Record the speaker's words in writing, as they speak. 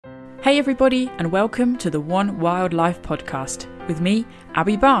Hey everybody, and welcome to the One Wildlife podcast with me,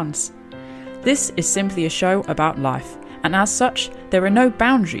 Abby Barnes. This is simply a show about life, and as such, there are no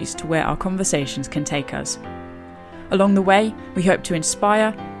boundaries to where our conversations can take us. Along the way, we hope to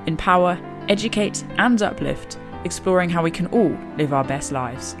inspire, empower, educate, and uplift, exploring how we can all live our best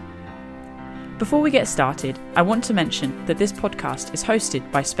lives. Before we get started, I want to mention that this podcast is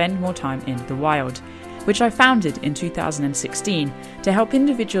hosted by Spend More Time in the Wild, which I founded in 2016 to help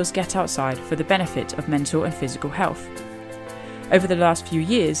individuals get outside for the benefit of mental and physical health. Over the last few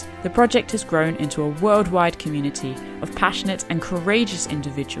years, the project has grown into a worldwide community of passionate and courageous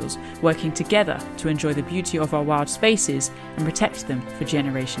individuals working together to enjoy the beauty of our wild spaces and protect them for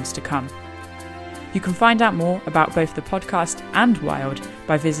generations to come. You can find out more about both the podcast and Wild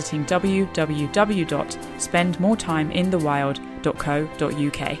by visiting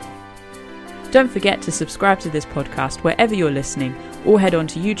www.spendmoretimeinthewild.co.uk. Don't forget to subscribe to this podcast wherever you're listening, or head on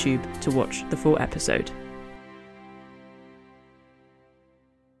to YouTube to watch the full episode.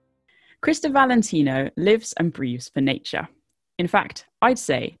 Krista Valentino lives and breathes for nature. In fact, I'd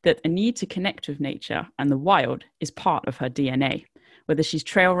say that a need to connect with nature and the wild is part of her DNA, whether she's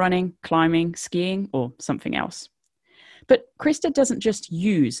trail running, climbing, skiing, or something else. But Krista doesn't just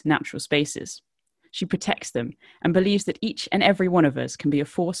use natural spaces. She protects them and believes that each and every one of us can be a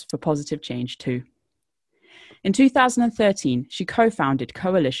force for positive change too. In 2013, she co-founded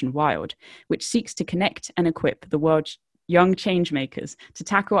Coalition Wild, which seeks to connect and equip the world's young changemakers to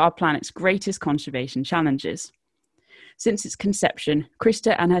tackle our planet's greatest conservation challenges. Since its conception,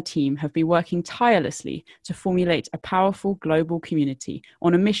 Krista and her team have been working tirelessly to formulate a powerful global community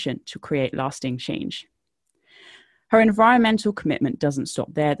on a mission to create lasting change. Her environmental commitment doesn't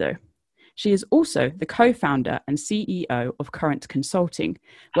stop there, though. She is also the co-founder and CEO of Current Consulting,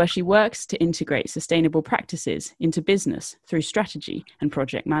 where she works to integrate sustainable practices into business through strategy and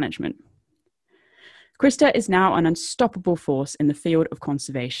project management. Krista is now an unstoppable force in the field of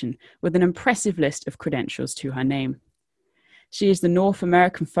conservation, with an impressive list of credentials to her name. She is the North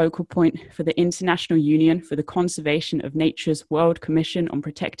American focal point for the International Union for the Conservation of Nature's World Commission on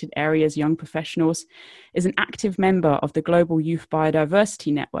Protected Areas Young Professionals, is an active member of the Global Youth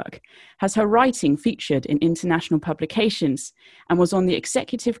Biodiversity Network, has her writing featured in international publications, and was on the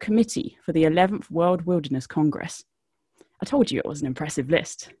executive committee for the 11th World Wilderness Congress. I told you it was an impressive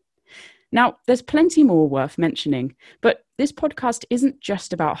list. Now, there's plenty more worth mentioning, but this podcast isn't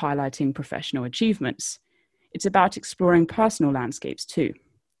just about highlighting professional achievements. It's about exploring personal landscapes too.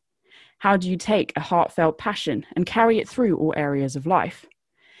 How do you take a heartfelt passion and carry it through all areas of life?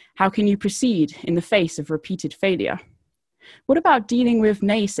 How can you proceed in the face of repeated failure? What about dealing with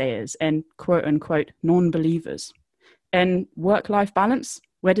naysayers and quote-unquote non-believers? And work-life balance,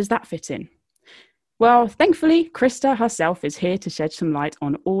 where does that fit in? Well, thankfully, Krista herself is here to shed some light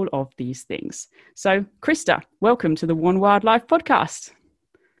on all of these things. So, Krista, welcome to the One Wildlife podcast.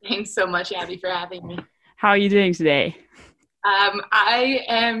 Thanks so much, Abby, for having me. How are you doing today? I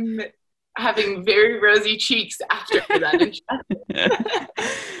am having very rosy cheeks after that introduction.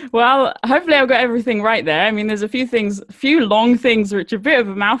 Well, hopefully I've got everything right there. I mean, there's a few long things which are a bit of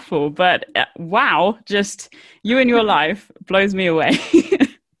a mouthful, but wow, just you and your life blows me away.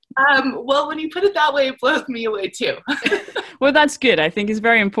 Well, when you put it that way, it blows me away too. Well, that's good. I think it's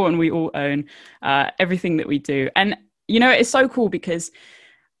very important we all own everything that we do. And, you know, it's so cool because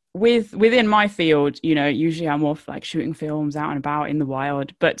within my field, you know, usually I'm off like shooting films out and about in the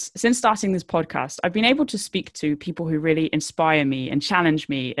wild. But since starting this podcast, I've been able to speak to people who really inspire me and challenge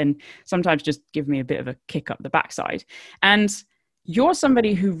me and sometimes just give me a bit of a kick up the backside. And you're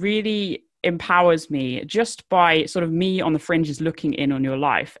somebody who really empowers me just by sort of me on the fringes looking in on your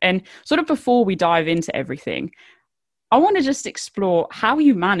life. And sort of before we dive into everything, I want to just explore how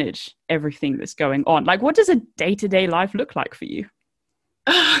you manage everything that's going on. Like, what does a day-to-day life look like for you?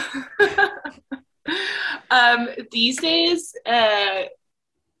 These days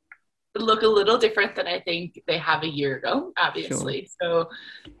look a little different than I think they have a year ago, obviously. Sure. So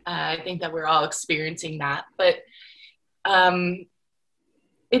I think that we're all experiencing that, but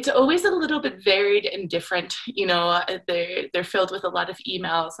it's always a little bit varied and different. You know, they're filled with a lot of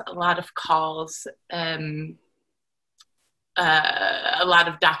emails, a lot of calls, a lot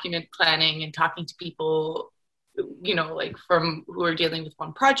of document planning and talking to people, you know, like from who are dealing with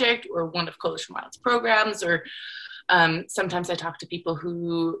one project or one of Coalition Wild's programs, or sometimes I talk to people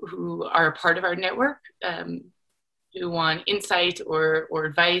who are a part of our network, who want insight or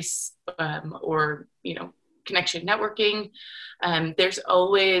advice, or, you know, connection networking. There's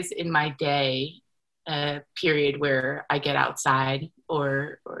always in my day a period where I get outside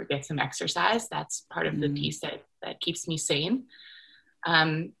or get some exercise. That's part of the piece that keeps me sane.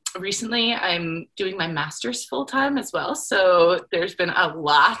 recently I'm doing my master's full time as well. So there's been a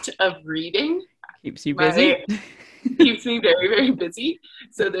lot of reading. Keeps you busy. Keeps me very, very busy.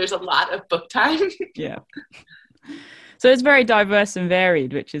 So there's a lot of book time. Yeah. So it's very diverse and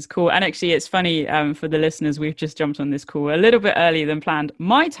varied, which is cool. And actually, it's funny for the listeners, we've just jumped on this call a little bit earlier than planned,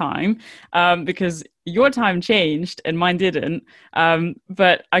 my time, because your time changed and mine didn't.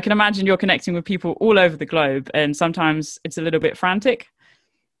 But I can imagine you're connecting with people all over the globe, and sometimes it's a little bit frantic.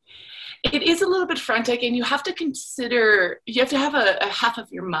 It is a little bit frantic, and you have to have a half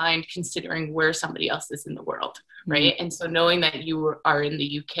of your mind considering where somebody else is in the world, right? And so knowing that you are in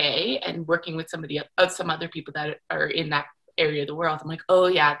the UK and working with some other people that are in that area of the world, I'm like, oh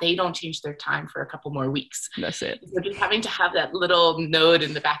yeah, they don't change their time for a couple more weeks. That's it. So just having to have that little node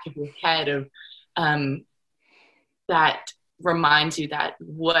in the back of your head of that reminds you that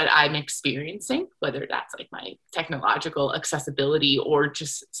what I'm experiencing, whether that's like my technological accessibility or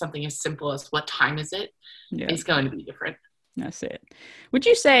just something as simple as what time is it, is going to be different. That's it. Would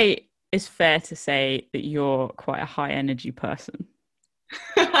you say it's fair to say that you're quite a high energy person?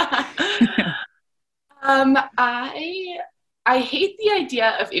 I hate the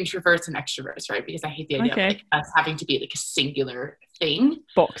idea of introverts and extroverts, right? Because I hate the idea of like us having to be like a singular thing.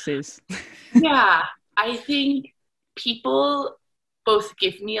 Boxes. Yeah. I think people both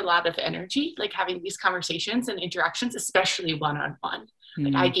give me a lot of energy, like having these conversations and interactions, especially one-on-one.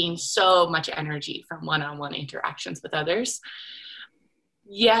 Like I gain so much energy from one-on-one interactions with others.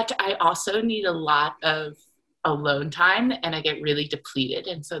 Yet I also need a lot of alone time and I get really depleted.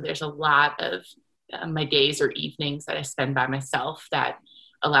 And so there's a lot of my days or evenings that I spend by myself that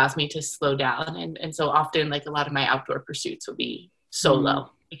allows me to slow down. And so often like a lot of my outdoor pursuits will be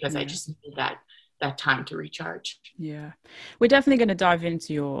solo because I just need that time to recharge. Yeah. We're definitely going to dive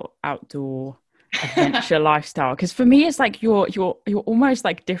into your outdoor adventure lifestyle, because for me it's like you're almost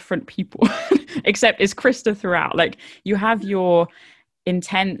like different people except it's Krista throughout. Like you have your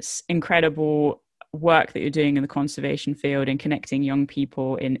intense, incredible work that you're doing in the conservation field and connecting young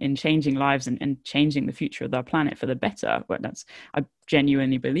people in changing lives and changing the future of their planet for the better. But I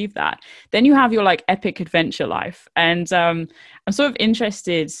genuinely believe that. Then you have your like epic adventure life. And I'm sort of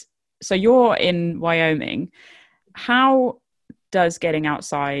interested. So you're in Wyoming. How does getting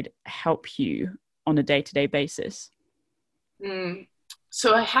outside help you on a day-to-day basis?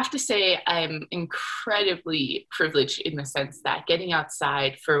 So I have to say I'm incredibly privileged in the sense that getting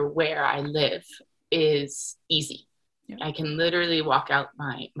outside for where I live is easy. Yeah. I can literally walk out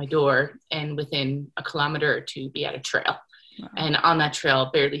my door and within a kilometer or two be at a trail. Wow. And on that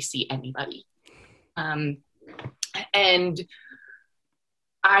trail barely see anybody. And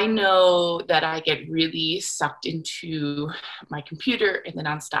I know that I get really sucked into my computer and the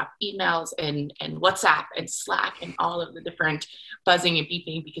nonstop emails and WhatsApp and Slack and all of the different buzzing and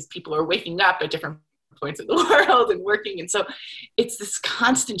beeping because people are waking up at different points of the world and working. And so it's this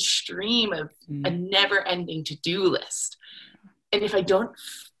constant stream of a never-ending to-do list. And if I don't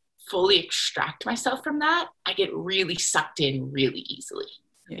fully extract myself from that, I get really sucked in really easily.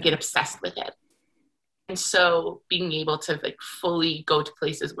 Yeah. I get obsessed with it. And so being able to like fully go to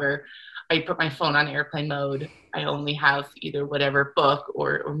places where I put my phone on airplane mode, I only have either whatever book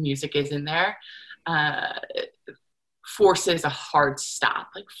or music is in there, forces a hard stop,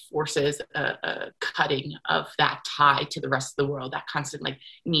 like forces a cutting of that tie to the rest of the world, that constant like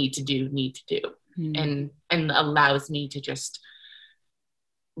need to do, and allows me to just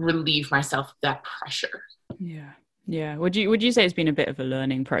relieve myself of that pressure. Yeah. Would you say it's been a bit of a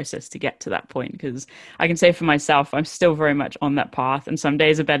learning process to get to that point? Because I can say for myself, I'm still very much on that path and some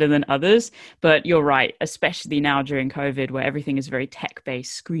days are better than others. But you're right, especially now during COVID where everything is very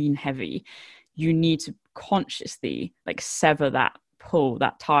tech-based, screen heavy, you need to consciously like sever that pull,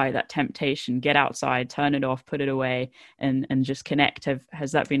 that tie, that temptation, get outside, turn it off, put it away and just connect.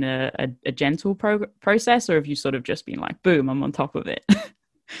 Has that been a gentle process or have you sort of just been like, boom, I'm on top of it?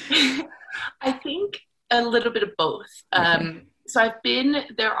 I think a little bit of both. Okay. So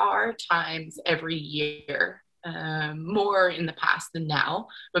there are times every year, more in the past than now,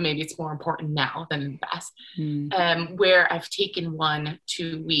 but maybe it's more important now than in the past, where I've taken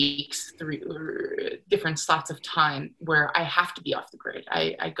 1-2 weeks through different slots of time where I have to be off the grid.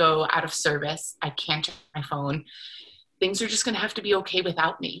 I go out of service. I can't check my phone. Things are just going to have to be okay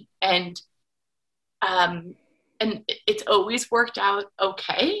without me. And it's always worked out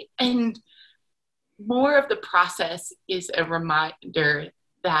okay. And more of the process is a reminder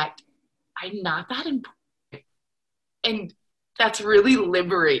that I'm not that important. And that's really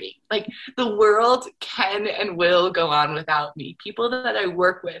liberating. Like the world can and will go on without me. People that I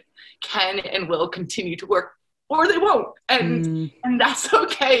work with can and will continue to work or they won't. And that's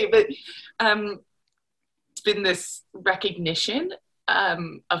okay. But it's been this recognition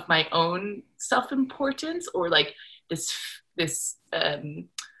of my own self-importance, or like this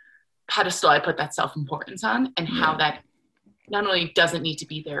pedestal I put that self-importance on, and how that not only doesn't need to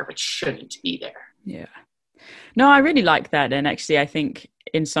be there, but shouldn't be there. Yeah. No, I really like that. And actually, I think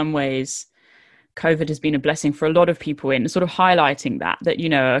in some ways, COVID has been a blessing for a lot of people in sort of highlighting that, you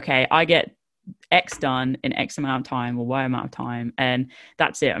know, okay, I get X done in X amount of time or Y amount of time, and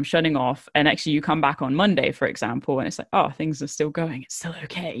that's it. I'm shutting off. And actually you come back on Monday, for example, and it's like, oh, things are still going. It's still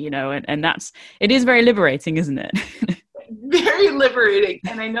okay, you know, and it is very liberating, isn't it? Very liberating.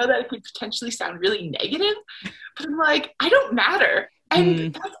 And I know that it could potentially sound really negative, but I'm like, I don't matter.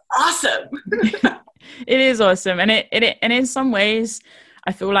 And that's awesome. It is awesome. And and in some ways,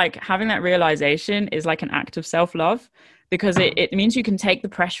 I feel like having that realization is like an act of self-love, because it means you can take the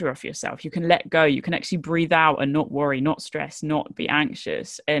pressure off yourself. You can let go. You can actually breathe out and not worry, not stress, not be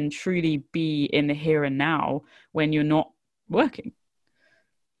anxious, and truly be in the here and now when you're not working.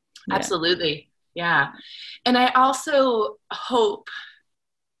 Yeah. Absolutely. Yeah. And I also hope,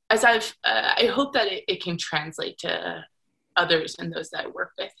 I hope that it can translate to others and those that I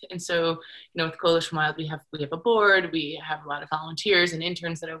work with. And so, you know, with Coalition Wild, we have a board, we have a lot of volunteers and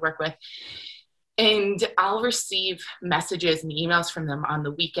interns that I work with, and I'll receive messages and emails from them on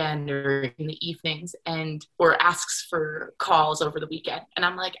the weekend or in the evenings, or asks for calls over the weekend. And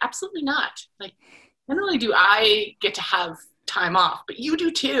I'm like, absolutely not. Like, not only do I get to have time off, but you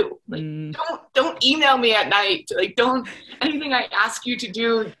do too. Like, don't email me at night. Like, don't, anything I ask you to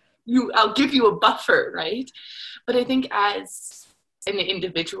do, I'll give you a buffer, right? But I think as an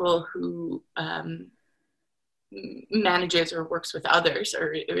individual who manages or works with others,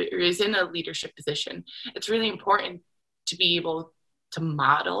 or is in a leadership position, it's really important to be able to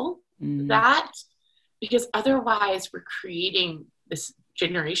model that, because otherwise we're creating this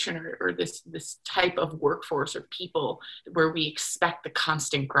generation or this type of workforce or people where we expect the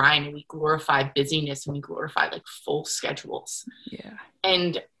constant grind, and we glorify busyness, and we glorify like full schedules. Yeah.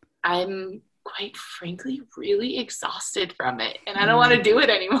 And I'm quite frankly really exhausted from it, and I don't want to do it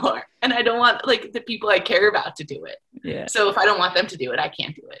anymore, and I don't want like the people I care about to do it. Yeah. So if I don't want them to do it, I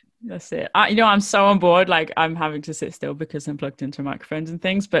can't do it. That's it. You know, I'm so on board. Like, I'm having to sit still because I'm plugged into microphones and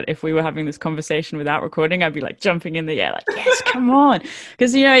things. But if we were having this conversation without recording, I'd be like jumping in the air, like, yes, come on.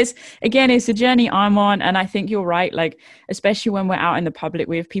 Because, you know, it's a journey I'm on. And I think you're right. Like, especially when we're out in the public,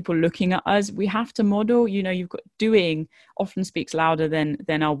 we have people looking at us. We have to model, you know, you've got doing often speaks louder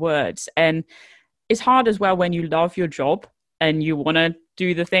than our words. And it's hard as well when you love your job and you want to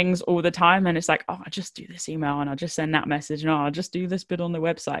do the things all the time, and it's like, oh, I'll just do this email and I'll just send that message, and I'll just do this bit on the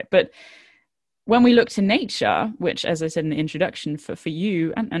website. But when we look to nature, which, as I said in the introduction, for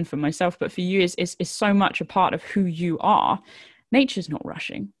you and for myself, but for you is so much a part of who you are. Nature's not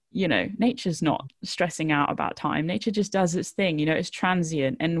rushing, you know, nature's not stressing out about time. Nature just does its thing, you know, it's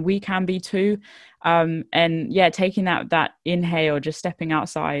transient, and we can be too. And yeah, taking that inhale, just stepping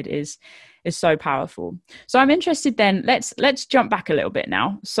outside is so powerful. So I'm interested then, let's jump back a little bit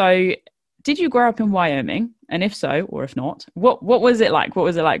now. So did you grow up in Wyoming? And if so, or if not, what was it like? What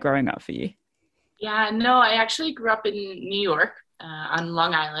was it like growing up for you? Yeah, no, I actually grew up in New York, on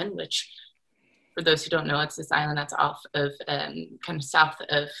Long Island, which, for those who don't know, it's this island that's off of kind of south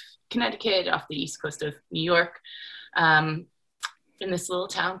of Connecticut, off the east coast of New York, in this little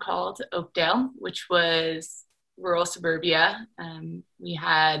town called Oakdale, which was rural suburbia.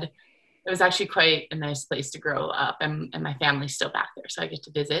 It was actually quite a nice place to grow up, and my family's still back there, so I get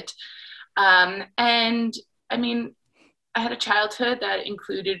to visit. And I mean, I had a childhood that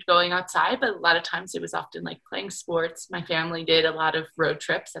included going outside, but a lot of times it was often like playing sports. My family did a lot of road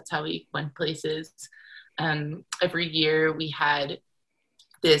trips. That's how we went places. Every year we had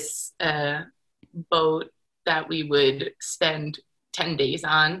this boat that we would spend 10 days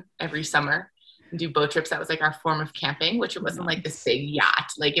on every summer. Do boat trips. That was like our form of camping, which it wasn't like this big yacht.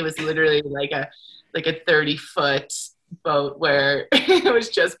 Like, it was literally like a 30-foot boat where it was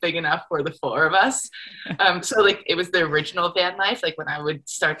just big enough for the four of us. So like, it was the original van life. Like, when I would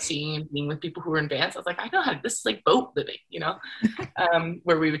start seeing and being with people who were in vans, I was like, I know this is like boat living, you know,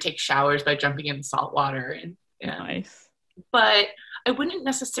 where we would take showers by jumping in the salt water. And nice. But I wouldn't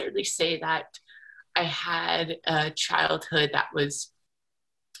necessarily say that I had a childhood that was,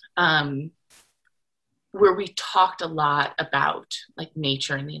 where we talked a lot about like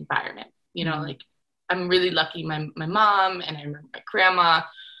nature and the environment, you know, like, I'm really lucky. My mom and I remember my grandma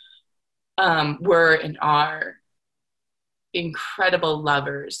were and are incredible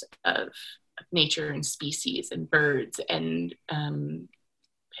lovers of nature and species and birds. And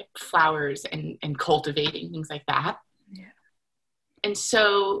flowers and cultivating things like that. Yeah. And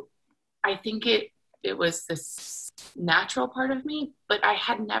so I think it was this natural part of me, but I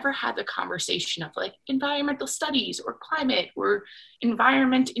had never had the conversation of like environmental studies or climate or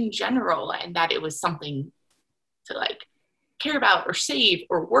environment in general, and that it was something to like care about or save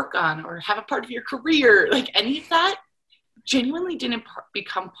or work on or have a part of your career. Like any of that genuinely didn't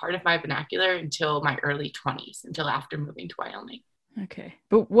become part of my vernacular until my early 20s, until after moving to Wyoming. Okay.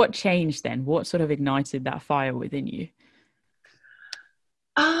 But what changed then? What sort of ignited that fire within you?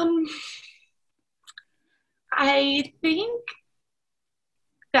 I think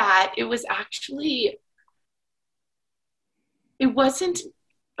that it was actually, it wasn't,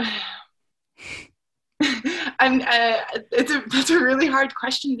 that's a really hard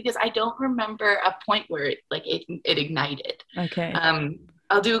question because I don't remember a point where it ignited. Okay.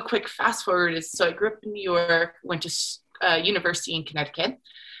 I'll do a quick fast forward. So I grew up in New York, went to university in Connecticut.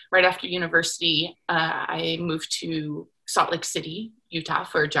 Right after university, I moved to Salt Lake City, Utah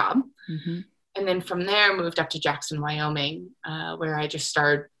for a job. Mm-hmm. And then from there, moved up to Jackson, Wyoming, where I just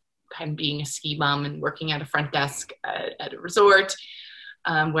started kind of being a ski bum and working at a front desk at a resort,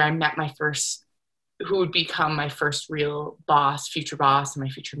 where I met who would become my first real boss, future boss, and my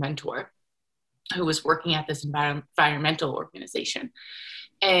future mentor, who was working at this environmental organization.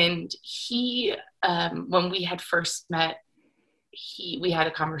 And he, when we had first met, we had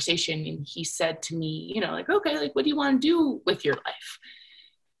a conversation, and he said to me, like, okay, like, what do you want to do with your life?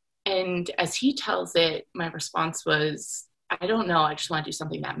 And as he tells it, my response was, I don't know. I just want to do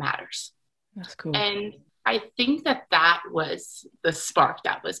something that matters. That's cool. And I think that was the spark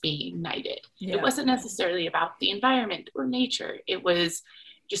that was being ignited. Yeah. It wasn't necessarily about the environment or nature. It was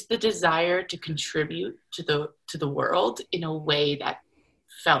just the desire to contribute to the world in a way that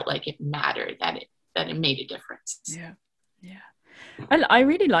felt like it mattered, that it made a difference. Yeah. Yeah. I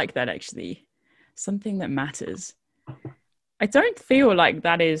really like that, actually. Something that matters. I don't feel like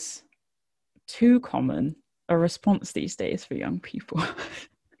that is too common a response these days for young people.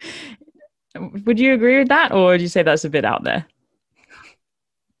 Would you agree with that, or would you say that's a bit out there?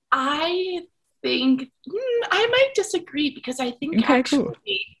 I think I might disagree, because I think I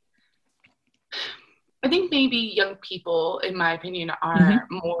think maybe young people, in my opinion, are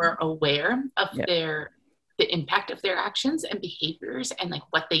more aware of the impact of their actions and behaviors and like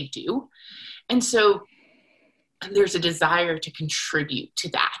what they do. And so there's a desire to contribute to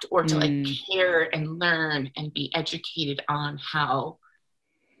that, or to like care and learn and be educated on how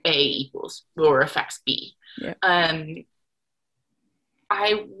A equals or affects B. Yeah.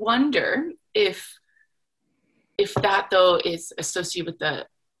 I wonder if that though is associated with the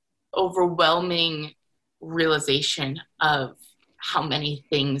overwhelming realization of how many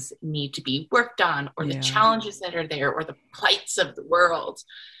things need to be worked on, or the challenges that are there, or the plights of the world.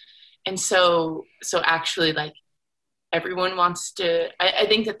 And so actually, like, everyone wants to, I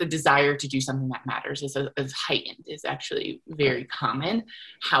think that the desire to do something that matters is heightened, is actually very common.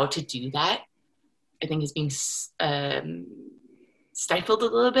 How to do that, I think, is being stifled a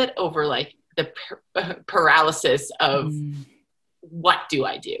little bit over like the paralysis of what do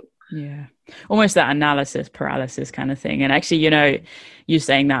I do? Yeah. Almost that analysis paralysis kind of thing. And actually, you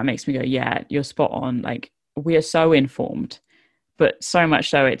saying that makes me go, yeah, you're spot on. Like, we are so informed, but so much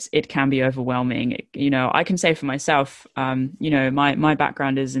so it can be overwhelming. I can say for myself, my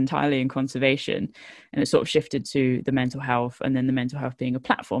background is entirely in conservation, and it sort of shifted to the mental health, and then the mental health being a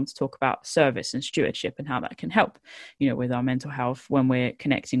platform to talk about service and stewardship and how that can help, with our mental health when we're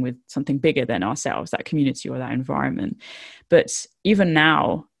connecting with something bigger than ourselves, that community or that environment. But even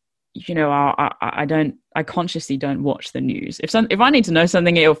now, I consciously don't watch the news. If I need to know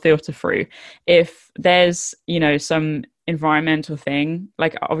something, it'll filter through. If there's, some environmental thing,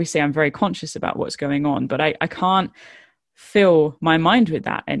 like, obviously I'm very conscious about what's going on, but I can't fill my mind with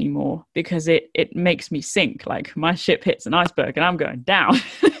that anymore, because it makes me sink. Like, my ship hits an iceberg and I'm going down.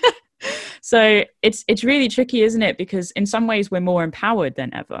 So it's really tricky, isn't it? Because in some ways we're more empowered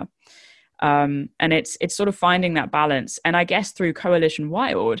than ever. And it's sort of finding that balance. And I guess through Coalition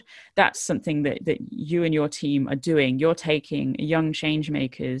Wild, that's something that you and your team are doing. You're taking young change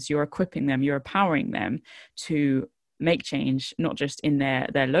makers, you're equipping them, you're empowering them to make change, not just in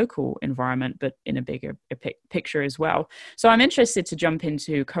their local environment, but in a bigger picture as well. So I'm interested to jump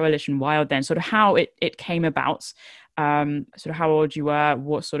into Coalition Wild then, sort of how it came about, sort of how old you were,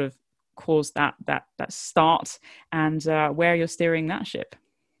 what sort of caused that start, and where you're steering that ship.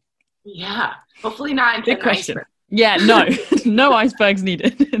 Yeah, hopefully not into big question. Iceberg. Yeah, no icebergs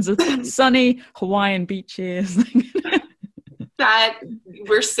needed. It's a sunny Hawaiian beaches. That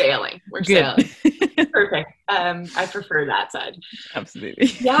we're sailing. Perfect. I prefer that side. Absolutely.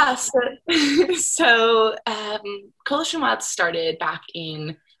 Yeah. So Coalition Wild started back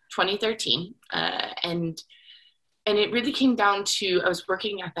in 2013, and it really came down to, I was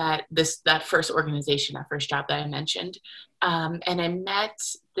working at that first organization, that first job that I mentioned, and I met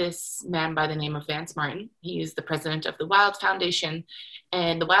this man by the name of Vance Martin. He is the president of the Wild Foundation,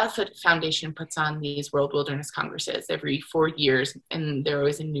 and the Wild Foundation puts on these World Wilderness Congresses every 4 years, and they're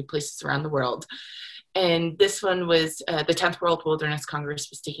always in new places around the world. And this one was the 10th World Wilderness Congress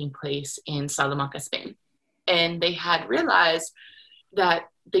was taking place in Salamanca, Spain, and they had realized that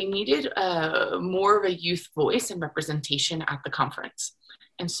they needed more of a youth voice and representation at the conference.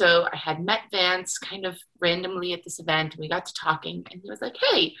 And so I had met Vance kind of randomly at this event, and we got to talking, and he was like,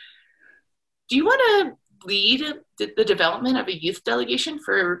 hey, do you want to lead the development of a youth delegation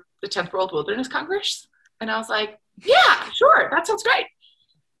for the 10th World Wilderness Congress? And I was like, yeah, sure, that sounds great.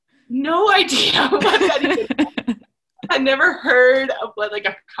 No idea what that even I never heard of what like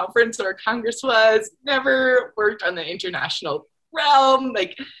a conference or a congress was, never worked on the international realm,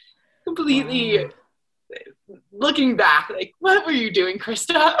 like completely looking back, like, what were you doing,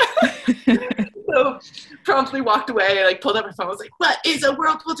 Krista? So promptly walked away, like pulled up my phone, was like, what is a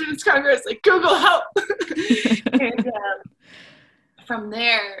World Wilderness Congress? Like, Google help. And from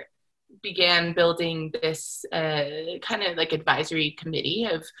there began building this kind of like advisory committee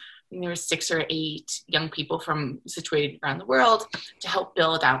of, there were 6 or 8 young people from situated around the world to help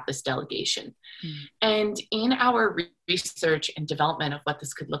build out this delegation. And in our research and development of what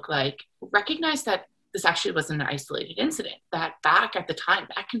this could look like, recognized that this actually wasn't an isolated incident, that back at the time,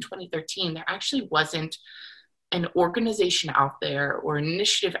 back in 2013, there actually wasn't an organization out there or an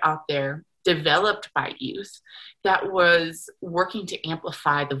initiative out there developed by youth that was working to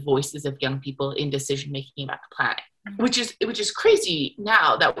amplify the voices of young people in decision-making about the planet. Which is crazy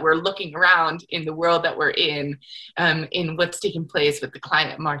now that we're looking around in the world that we're in what's taking place with the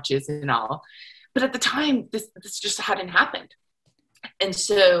climate marches and all. But at the time, this just hadn't happened. And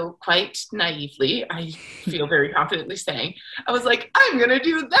so quite naively, I feel very confidently saying, I was like, I'm going to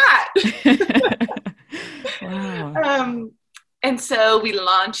do that. Wow. And so we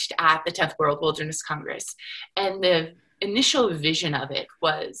launched at the 10th World Wilderness Congress. And the initial vision of it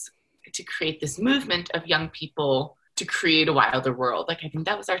was to create this movement of young people to create a wilder world. Like, I think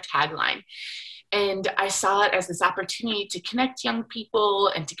that was our tagline. And I saw it as this opportunity to connect young people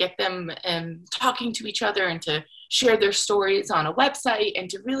and to get them talking to each other and to share their stories on a website and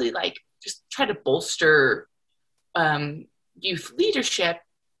to really like just try to bolster youth leadership.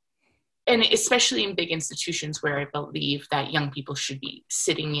 And especially in big institutions where I believe that young people should be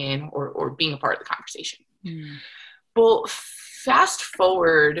sitting in or being a part of the conversation. Well, fast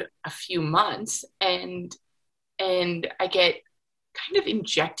forward a few months and I get kind of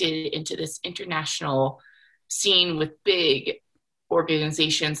injected into this international scene with big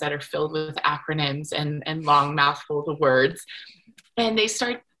organizations that are filled with acronyms and long mouthfuls of words. And they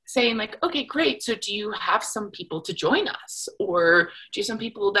start saying like, okay, great. So do you have some people to join us? Or do you have some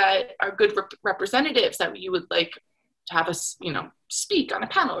people that are good representatives that you would like to have us, speak on a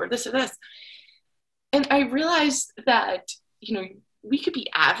panel or this or this? And I realized that, we could be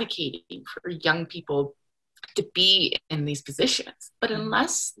advocating for young people to be in these positions, but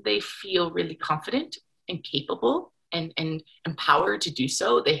unless they feel really confident and capable and empowered to do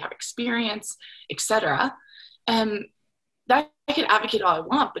so, they have experience, etc. That I can advocate all I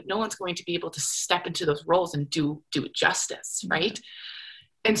want, but no one's going to be able to step into those roles and do it justice, right?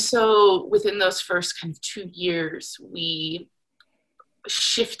 And so within those first kind of 2 years, we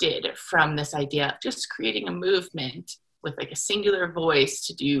shifted from this idea of just creating a movement with like a singular voice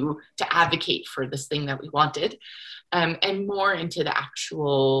to advocate for this thing that we wanted, and more into the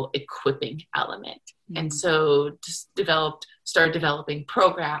actual equipping element. And so just started developing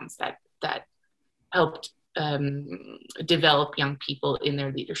programs that helped develop young people in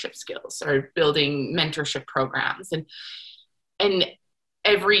their leadership skills, started building mentorship programs, and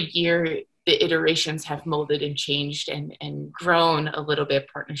every year the iterations have molded and changed and grown a little bit.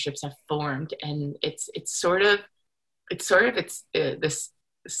 Partnerships have formed, and it's this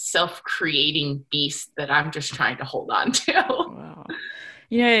self-creating beast that I'm just trying to hold on to. Wow.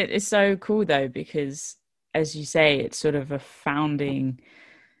 It's so cool though, because as you say, it's sort of a founding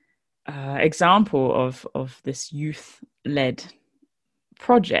example of this youth-led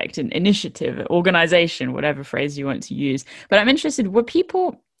project, an initiative, organization, whatever phrase you want to use. But I'm interested,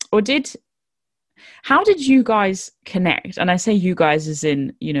 how did you guys connect? And I say you guys as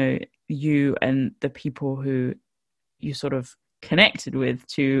in, you and the people who you sort of connected with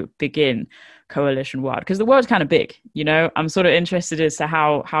to begin Coalition Wild? Because the world's kind of big, you know. I'm sort of interested as to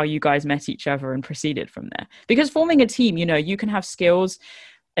how you guys met each other and proceeded from there. Because forming a team, you know, you can have skills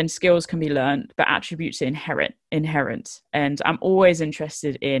and skills can be learned, but attributes are inherent. And I'm always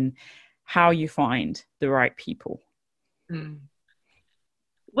interested in how you find the right people.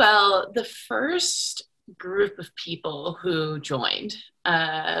 Well, the first group of people who joined,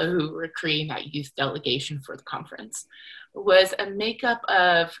 who were creating that youth delegation for the conference, was a makeup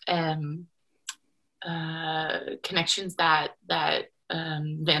of connections that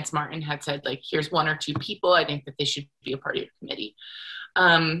Vance Martin had said, like, here's one or two people I think that they should be a part of your committee.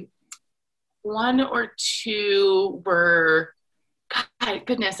 One or two were, God,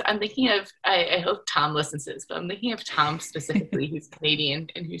 goodness, I'm thinking of, I hope Tom listens to this, but I'm thinking of Tom specifically, who's Canadian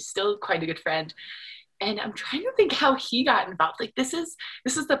and who's still quite a good friend. And I'm trying to think how he got involved. Like, this is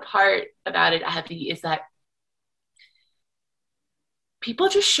the part about it, Abby, is that people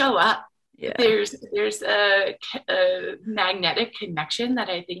just show up. Yeah. There's a magnetic connection that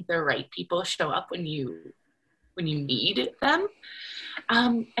I think the right people show up when you need them.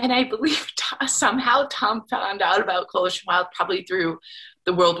 And I believe somehow Tom found out about Coalition Wild probably through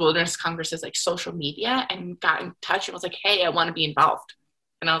the World Wilderness Congress's like social media and got in touch and was like, hey, I want to be involved.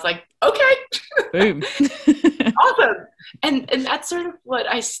 And I was like, okay. Boom. Awesome. And that's sort of what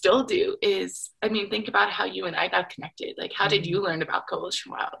I still do is, I mean, think about how you and I got connected. Like, how did you learn about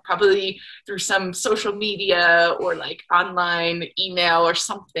Coalition Wild? Probably through some social media or like online email or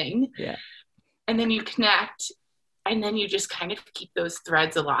something. Yeah. And then you connect and then you just kind of keep those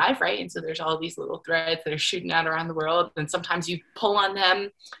threads alive, right? And so there's all these little threads that are shooting out around the world. And sometimes you pull on them.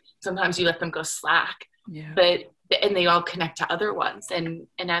 Sometimes you let them go slack. Yeah. And they all connect to other ones. And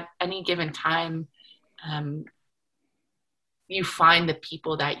at any given time, you find the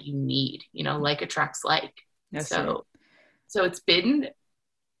people that you need, you know, like attracts like. Yes, so it's been,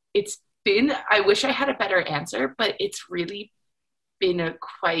 I wish I had a better answer, but it's really been a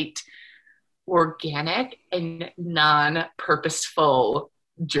quite organic and non-purposeful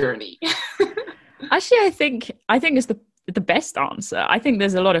journey. Actually, I think it's the best answer. I think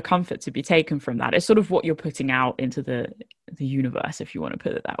there's a lot of comfort to be taken from that. It's sort of what you're putting out into the universe, if you want to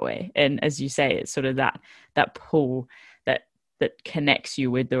put it that way. And as you say, it's sort of that pull that connects you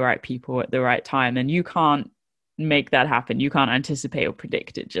with the right people at the right time. And you can't make that happen. You can't anticipate or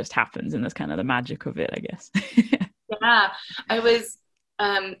predict. It just happens. And that's kind of the magic of it, I guess. Yeah. I was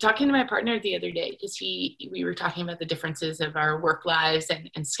talking to my partner the other day because we were talking about the differences of our work lives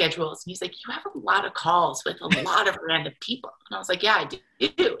and schedules. And he's like, you have a lot of calls with a lot of random people. And I was like, yeah, I do.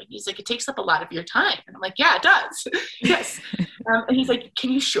 And he's like, it takes up a lot of your time. And I'm like, yeah, it does. Yes. And he's like,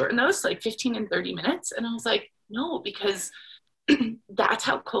 can you shorten those to like 15 and 30 minutes? And I was like, no, because that's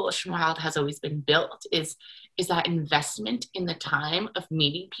how Coalition Wild has always been built, is that investment in the time of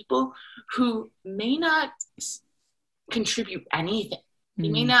meeting people who may not contribute anything. They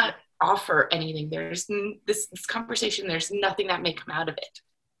may not offer anything. There's this conversation, there's nothing that may come out of it,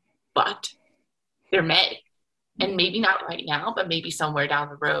 but there may, and maybe not right now, but maybe somewhere down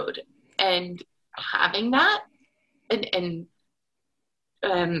the road. And having that and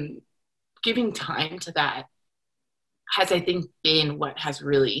giving time to that has, I think, been what has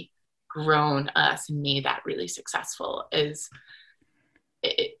really grown us and made that really successful, is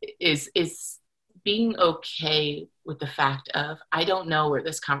being okay with the fact of, I don't know where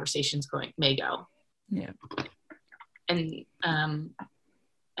this conversation's may go. Yeah. And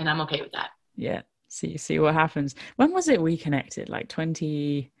I'm okay with that. Yeah. See what happens. When was it we connected? Like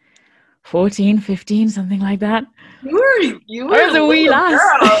 2014, 15, something like that? You were a wee lass.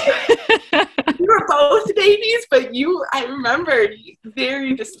 You were both babies, but I remember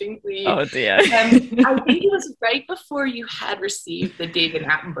very distinctly. Oh dear. I think it was right before you had received the David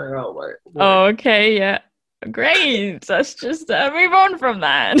Attenborough Award. Oh, okay, yeah. Great. Let's just move on from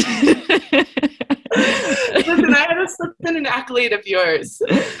that. Listen, I had to slip in an accolade of yours.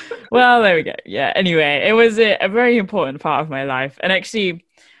 Well, there we go. Yeah, anyway, it was a very important part of my life. And actually,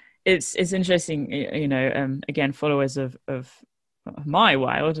 it's interesting, you know, again, followers of my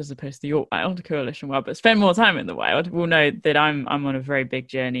wild as opposed to your wild, Coalition Wild, but spend more time in the wild will know that I'm on a very big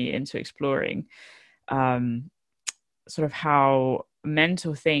journey into exploring sort of how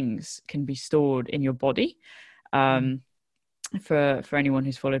mental things can be stored in your body. For anyone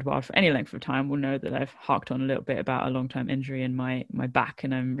who's followed wild for any length of time will know that I've harked on a little bit about a long-term injury in my back,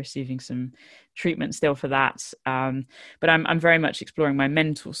 and I'm receiving some treatment still for that. But I'm very much exploring my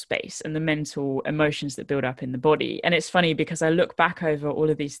mental space and the mental emotions that build up in the body. And it's funny because I look back over all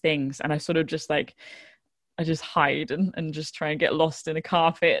of these things and I sort of just like, just hide and just try and get lost in a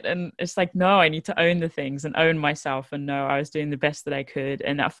carpet. And it's like, no, I need to own the things and own myself and know I was doing the best that I could.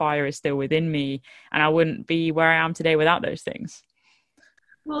 And that fire is still within me. And I wouldn't be where I am today without those things.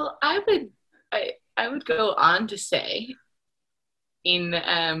 Well, I would go on to say, in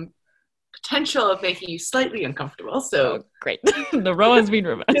potential of making you slightly uncomfortable. So great. The role has been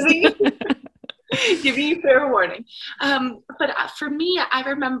reversed. Giving you fair warning. But for me, I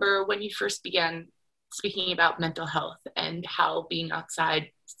remember when you first began speaking about mental health and how being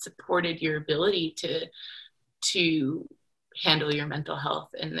outside supported your ability to handle your mental health.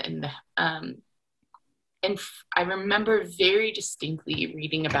 And I remember very distinctly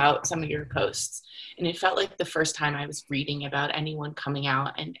reading about some of your posts, and it felt like the first time I was reading about anyone coming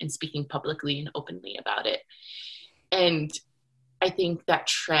out and speaking publicly and openly about it. And I think that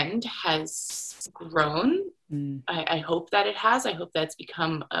trend has grown. I hope that it has. I hope that's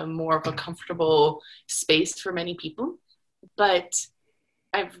become a more of a comfortable space for many people. But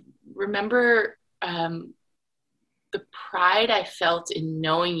I remember the pride I felt in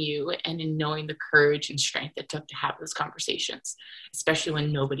knowing you and in knowing the courage and strength it took to have those conversations, especially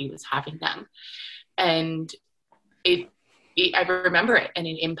when nobody was having them. And I remember it, and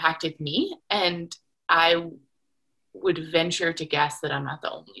it impacted me. And I would venture to guess that I'm not the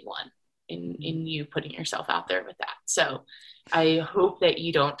only one in you putting yourself out there with that. So I hope that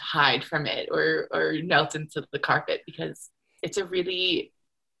you don't hide from it or melt into the carpet, because it's a really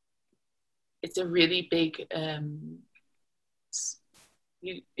big,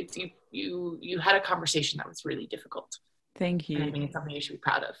 you had a conversation that was really difficult. Thank you. And I think it's something you should be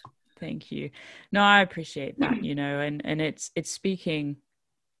proud of. Thank you. No, I appreciate that, and it's speaking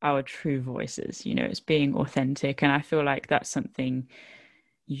our true voices, it's being authentic. And I feel like that's something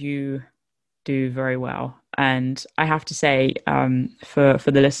you do very well. And I have to say, for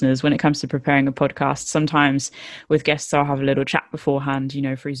the listeners, when it comes to preparing a podcast, sometimes with guests, I'll have a little chat beforehand,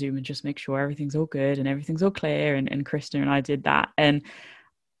 through Zoom, and just make sure everything's all good and everything's all clear. And Krista and I did that. And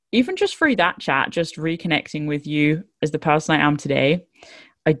even just through that chat, just reconnecting with you as the person I am today,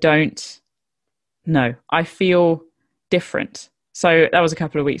 I feel different. So that was a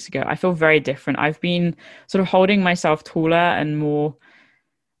couple of weeks ago. I feel very different. I've been sort of holding myself taller and more,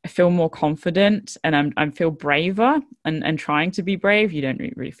 I feel more confident, and I feel braver and trying to be brave. You don't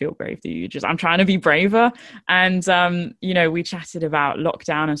really feel brave, do you? I'm trying to be braver. And, we chatted about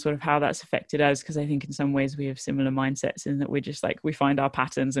lockdown and sort of how that's affected us, because I think in some ways we have similar mindsets, in that we're just like, we find our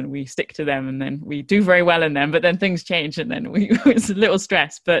patterns and we stick to them, and then we do very well in them, but then things change and then it's a little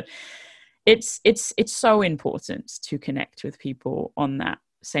stress. But it's so important to connect with people on that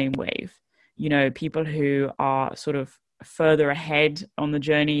same wave, people who are sort of further ahead on the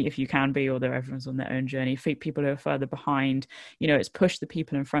journey, if you can be, although everyone's on their own journey. People who are further behind, it's push the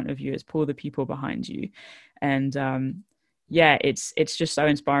people in front of you, it's pull the people behind you. And it's just so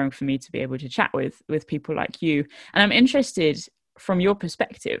inspiring for me to be able to chat with people like you. And I'm interested, from your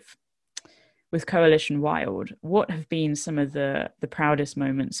perspective with Coalition Wild, what have been some of the proudest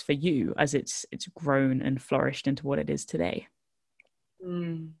moments for you as it's grown and flourished into what it is today?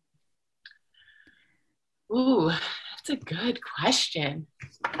 Ooh, that's a good question.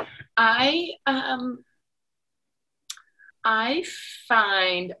 I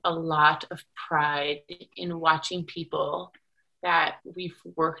find a lot of pride in watching people that we've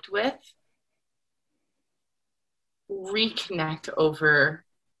worked with reconnect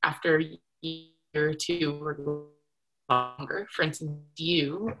after a year or two or longer. For instance,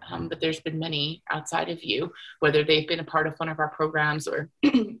 you, but there's been many outside of you, whether they've been a part of one of our programs or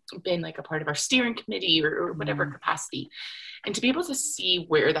been like a part of our steering committee or whatever capacity, and to be able to see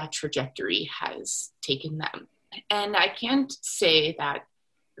where that trajectory has taken them. And I can't say that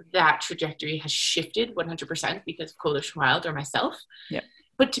trajectory has shifted 100% because of Coalition Wild or myself. Yeah.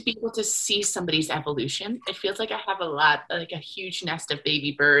 But to be able to see somebody's evolution, it feels like I have a huge nest of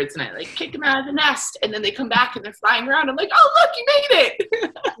baby birds, and I like kick them out of the nest, and then they come back and they're flying around. I'm like, oh, look, you made it.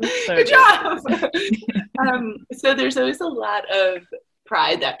 So good job. So there's always a lot of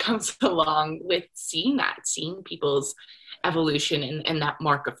pride that comes along with seeing people's evolution and that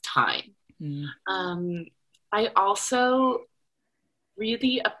mark of time. I also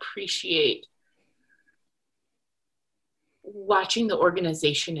really appreciate watching the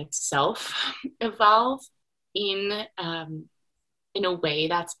organization itself evolve in a way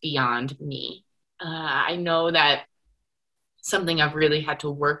that's beyond me. I know that something I've really had to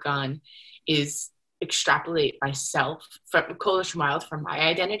work on is extrapolate myself from Coalition Wild from my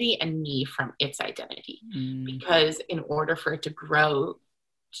identity and me from its identity. Because in order for it to grow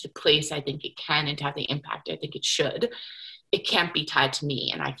to the place I think it can and to have the impact I think it should, it can't be tied to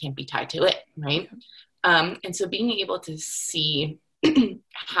me and I can't be tied to it, right? And so being able to see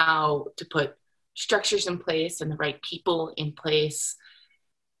how to put structures in place and the right people in place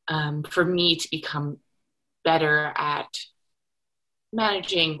for me to become better at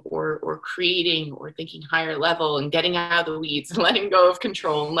managing or creating or thinking higher level and getting out of the weeds and letting go of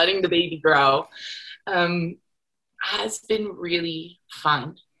control and letting the baby grow has been really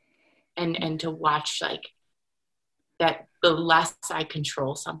fun. And to watch like that, the less I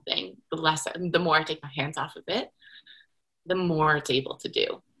control something, the more I take my hands off of it, the more it's able to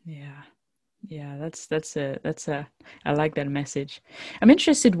do. Yeah, that's a I like that message. I'm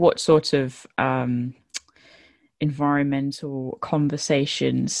interested what sort of environmental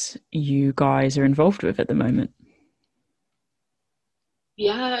conversations you guys are involved with at the moment.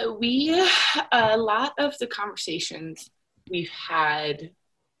 Yeah, a lot of the conversations we've had,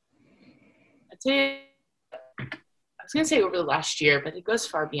 I was going to say over the last year, but it goes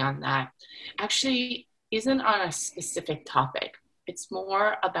far beyond that, actually isn't on a specific topic. It's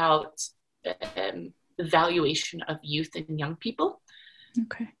more about the valuation of youth and young people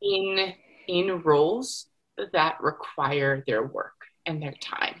in roles that require their work and their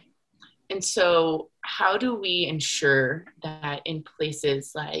time. And so how do we ensure that in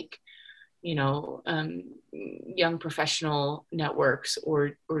places like, young professional networks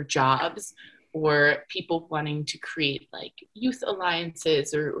or jobs, or people wanting to create like youth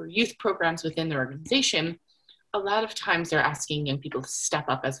alliances or youth programs within their organization, a lot of times they're asking young people to step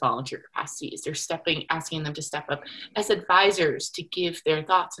up as volunteer capacities. They're asking them to step up as advisors to give their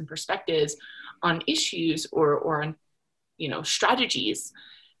thoughts and perspectives on issues or on, strategies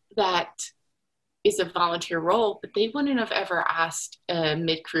that is a volunteer role, but they wouldn't have ever asked a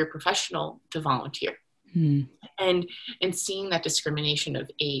mid-career professional to volunteer. And seeing that discrimination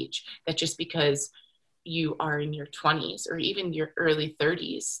of age, that just because you are in your 20s or even your early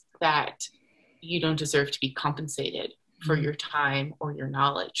 30s, that you don't deserve to be compensated for your time or your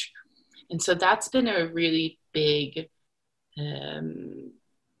knowledge. And so that's been a really big, I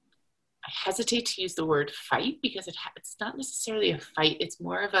hesitate to use the word fight because it's not necessarily a fight. It's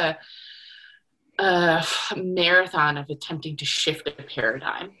more of a marathon of attempting to shift a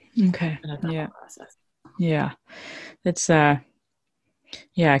paradigm. Okay. Yeah. That's I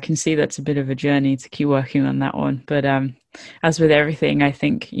can see that's a bit of a journey to keep working on that one. But as with everything, I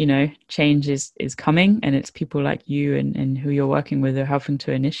think, change is coming, and it's people like you and who you're working with are helping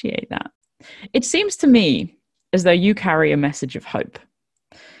to initiate that. It seems to me as though you carry a message of hope.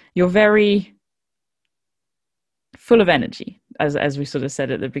 You're very full of energy, as we sort of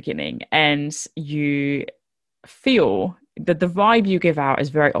said at the beginning, and you feel that the vibe you give out is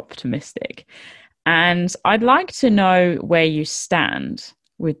very optimistic. And I'd like to know where you stand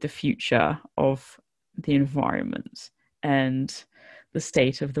with the future of the environment and the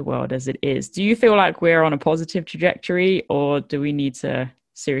state of the world as it is. Do you feel like we're on a positive trajectory, or do we need to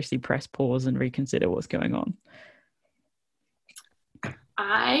seriously press pause and reconsider what's going on?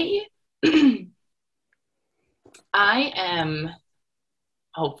 I am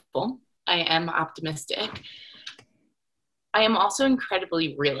hopeful. I am optimistic. I am also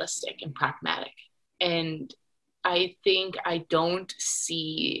incredibly realistic and pragmatic. And I think I don't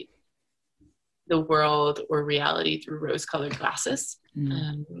see the world or reality through rose-colored glasses,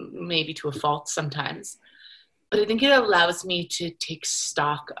 maybe to a fault sometimes. But I think it allows me to take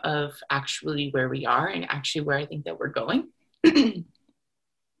stock of actually where we are and actually where I think that we're going.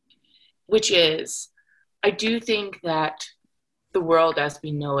 Which is, I do think that the world as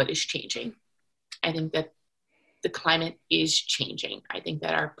we know it is changing. I think that the climate is changing. I think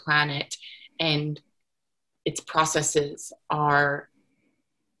that our planet and its processes are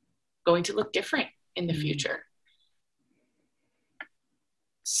going to look different in the future.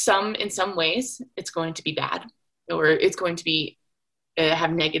 In some ways, it's going to be bad, or it's going to be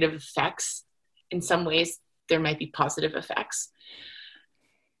have negative effects. In some ways, there might be positive effects.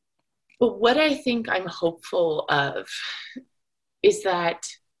 But what I think I'm hopeful of is that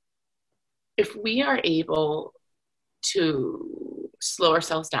if we are able to slow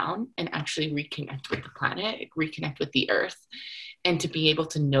ourselves down and actually reconnect with the planet, reconnect with the earth, and to be able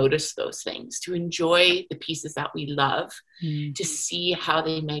to notice those things, to enjoy the pieces that we love, to see how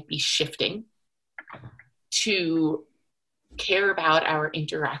they might be shifting, to care about our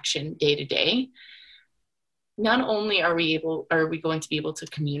interaction day to day, not only are we going to be able to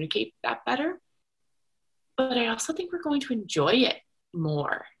communicate that better, but I also think we're going to enjoy it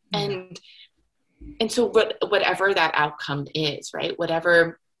more. And so whatever that outcome is, right?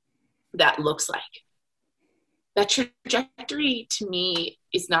 Whatever that looks like, that trajectory to me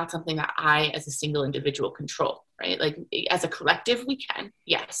is not something that I, as a single individual, control, right? Like as a collective, we can,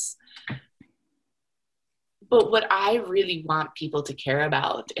 yes. But what I really want people to care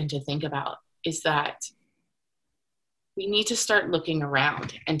about and to think about is that we need to start looking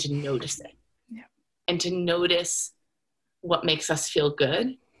around and to notice it. Yeah. And to notice what makes us feel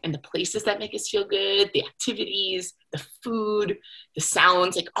good and the places that make us feel good, the activities, the food, the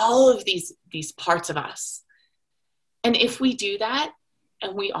sounds, like all of these parts of us. And if we do that,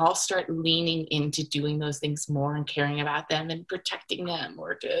 and we all start leaning into doing those things more and caring about them and protecting them,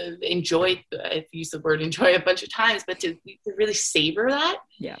 or to enjoy, I've used the word enjoy a bunch of times, but to really savor that,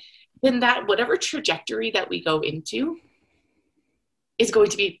 yeah, then that whatever trajectory that we go into is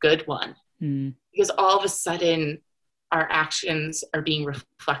going to be a good one. Because all of a sudden our actions are being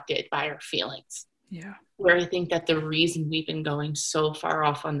reflected by our feelings. Yeah. Where I think that the reason we've been going so far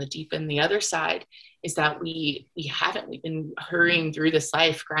off on the deep end, the other side, is that we've been hurrying through this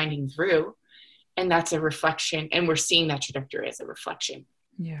life, grinding through, and that's a reflection, and we're seeing that trajectory as a reflection.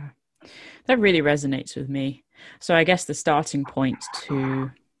 Yeah, that really resonates with me. So I guess the starting point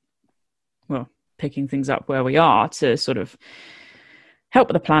to, well, picking things up where we are to sort of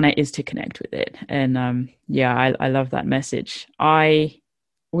help the planet is to connect with it. And I love that message. I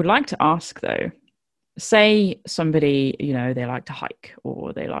would like to ask though, say somebody, they like to hike,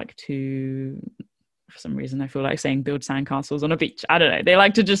 or they like to, for some reason I feel like saying build sandcastles on a beach. I don't know. They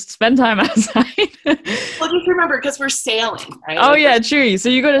like to just spend time outside. Well, just remember, because we're sailing, right? Oh, yeah, true. So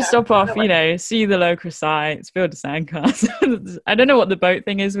you got to stop off, see the local sites, build a sandcastle. I don't know what the boat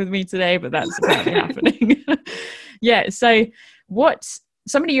thing is with me today, but that's apparently happening. Yeah. So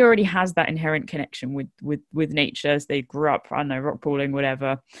somebody who already has that inherent connection with nature as they grew up, I don't know, rock crawling,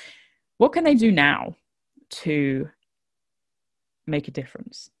 whatever. What can they do now to make a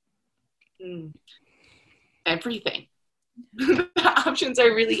difference? Everything. The options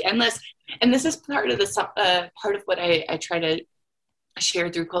are really endless, and this is part of what I try to share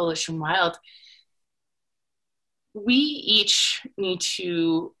through Coalition Wild. We each need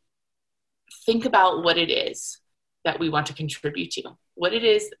to think about what it is that we want to contribute to, what it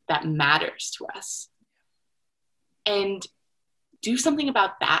is that matters to us, and do something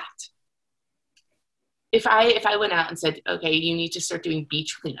about that. If I went out and said, okay, you need to start doing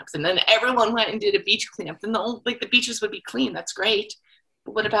beach cleanups, and then everyone went and did a beach cleanup, then the beaches would be clean. That's great.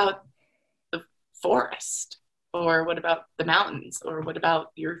 But what about the forest? Or what about the mountains? Or what about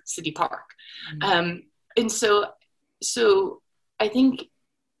your city park? And so I think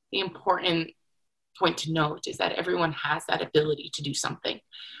the important point to note is that everyone has that ability to do something.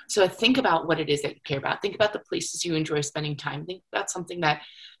 So think about what it is that you care about. Think about the places you enjoy spending time. Think about something that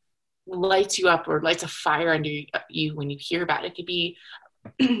lights you up or lights a fire under you when you hear about it. It could be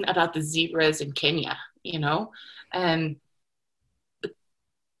about the zebras in Kenya, and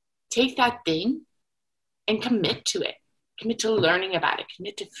take that thing and commit to it. Commit to learning about it.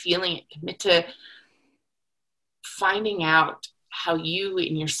 Commit to feeling it. Commit to finding out how you,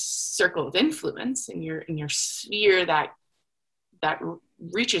 in your circle of influence, in your sphere that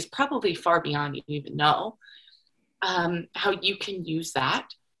reaches probably far beyond you even know, how you can use that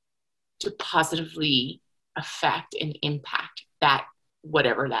to positively affect and impact that,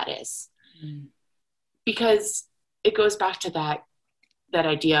 whatever that is. Because it goes back to that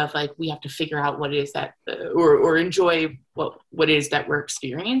idea of like, we have to figure out what it is that, or enjoy what it is that we're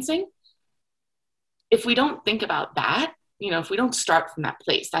experiencing. If we don't think about that, if we don't start from that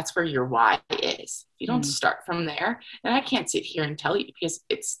place, that's where your why is. If you don't start from there, then I can't sit here and tell you, because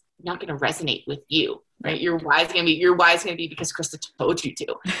it's not going to resonate with you, right? Your why is going to be because Krista told you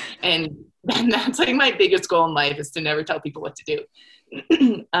to. And that's like my biggest goal in life, is to never tell people what to do.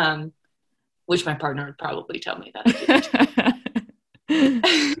 Which my partner would probably tell me that.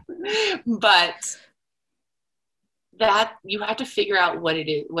 But that you have to figure out what it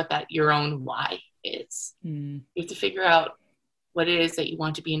is, your own why is. You have to figure out what it is that you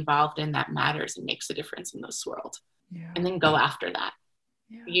want to be involved in that matters and makes a difference in this world. Yeah. And then go after that.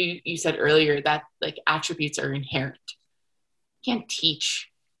 Yeah. You said earlier that like attributes are inherent. You can't teach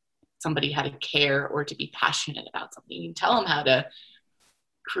somebody how to care or to be passionate about something. You can tell them how to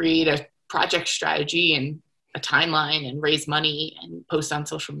create a project strategy and a timeline and raise money and post on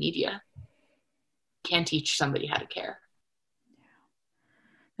social media. You can't teach somebody how to care.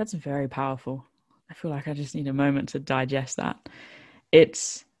 That's very powerful. I feel like I just need a moment to digest that. I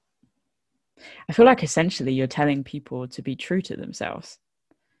feel like essentially you're telling people to be true to themselves,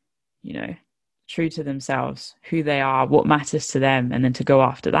 true to themselves, who they are, what matters to them, and then to go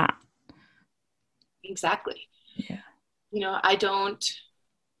after that. Exactly. Yeah. I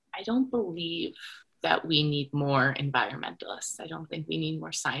don't believe that we need more environmentalists. I don't think we need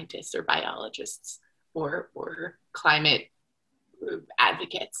more scientists or biologists or climate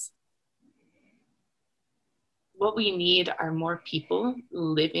advocates. what we need are more people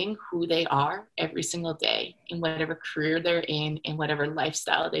living who they are every single day in whatever career they're in whatever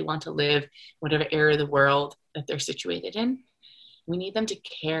lifestyle they want to live, whatever area of the world that they're situated in. We need them to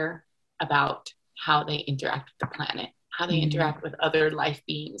care about how they interact with the planet, how they interact with other life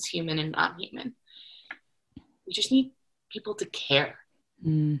beings, human and non-human. We just need people to care.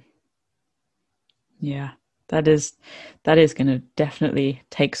 Yeah, that is going to definitely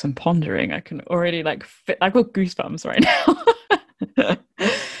take some pondering. I can already I've got goosebumps right now.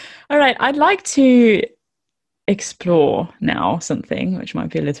 All right, I'd like to explore now something which might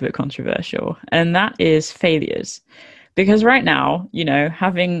be a little bit controversial, and that is failures. Because right now,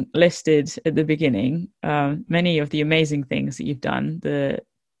 having listed at the beginning many of the amazing things that you've done, the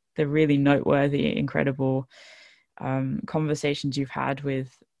really noteworthy, incredible conversations you've had with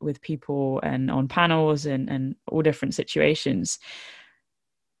people and on panels and all different situations.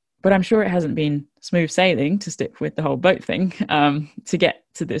 But I'm sure it hasn't been smooth sailing, to stick with the whole boat thing, to get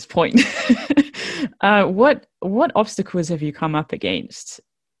to this point. What obstacles have you come up against,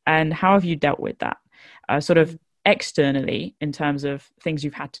 and how have you dealt with that? Sort of externally in terms of things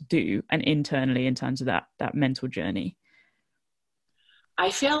you've had to do, and internally in terms of that mental journey.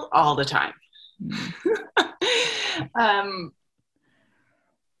 I fail all the time.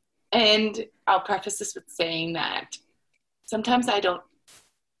 And I'll preface this with saying that sometimes I don't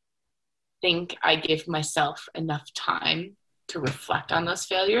think I give myself enough time to reflect on those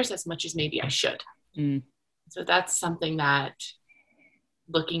failures as much as maybe I should. So that's something that,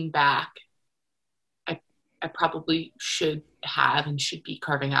 looking back, I probably should have and should be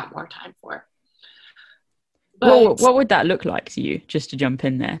carving out more time for. But what would that look like to you, just to jump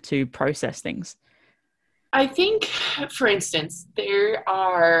in there, to process things? I think, for instance, there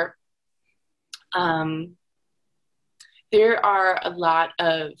are a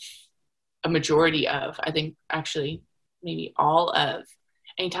majority of, I think actually maybe all of,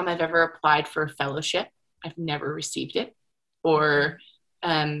 anytime I've ever applied for a fellowship, I've never received it, or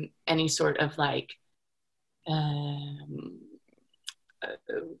any sort of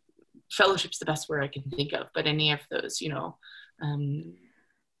fellowship's the best word I can think of, but any of those,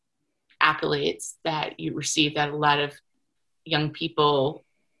 accolades that you receive that a lot of young people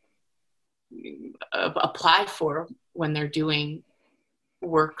apply for when they're doing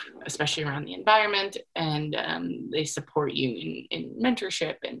work, especially around the environment, and they support you in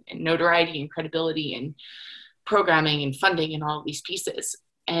mentorship and notoriety and credibility and programming and funding and all of these pieces.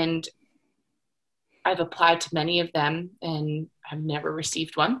 And I've applied to many of them and have never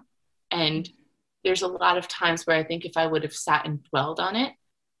received one. And there's a lot of times where I think if I would have sat and dwelled on it,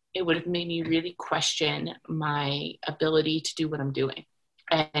 it would have made me really question my ability to do what I'm doing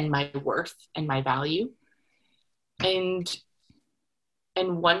and my worth and my value. And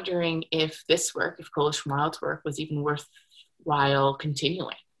wondering if this work, if Coalition Wild's work was even worthwhile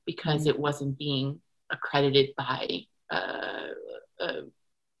continuing, because it wasn't being accredited by an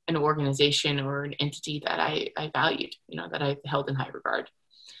organization or an entity that I valued, that I held in high regard.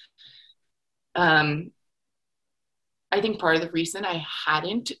 I think part of the reason I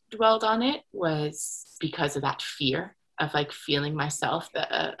hadn't dwelled on it was because of that fear of feeling myself,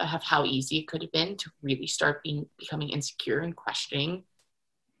 of how easy it could have been to really start becoming insecure and questioning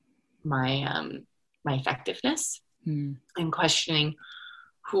my effectiveness and questioning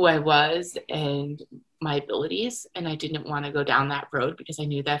who I was and my abilities. And I didn't want to go down that road, because I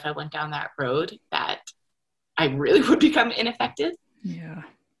knew that if I went down that road, that I really would become ineffective. Yeah.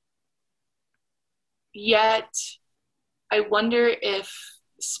 Yet I wonder if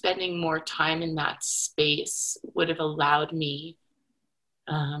spending more time in that space would have allowed me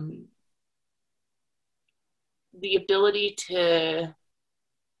the ability to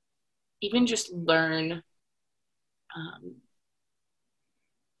even just learn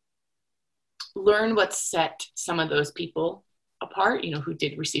what set some of those people apart, who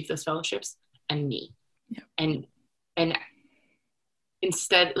did receive those fellowships, and me. Yeah. And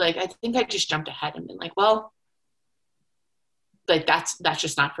instead, I think I just jumped ahead and been well, that's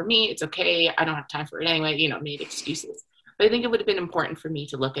just not for me. It's okay. I don't have time for it anyway, made excuses. But I think it would have been important for me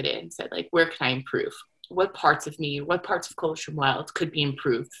to look at it and said, where can I improve? What parts of me, what parts of Coalition Wild could be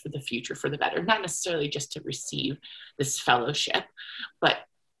improved for the future, for the better? Not necessarily just to receive this fellowship, but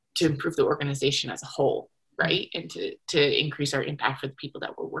to improve the organization as a whole, right? And to increase our impact for the people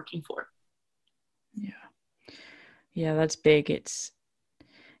that we're working for. Yeah, that's big. It's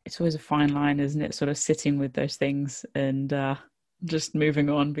always a fine line, isn't it? Sort of sitting with those things and just moving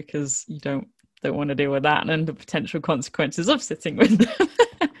on, because you don't want to deal with that and the potential consequences of sitting with them.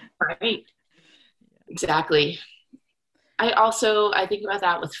 Right. Exactly. I think about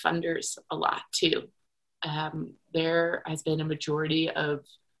that with funders a lot too. there has been a majority of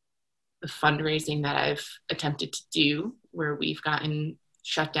the fundraising that I've attempted to do where we've gotten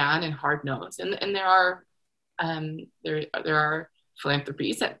shut down and hard no's. And there are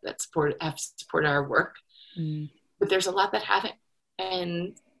philanthropies that have supported our work, but there's a lot that haven't.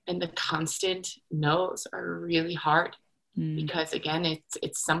 And the constant no's are really hard because, again,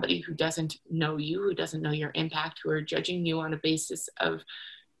 it's somebody who doesn't know you, who doesn't know your impact, who are judging you on a basis of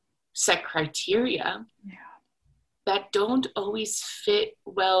set criteria that don't always fit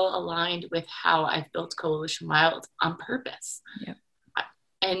well aligned with how I've built Coalition Wild on purpose. Yeah.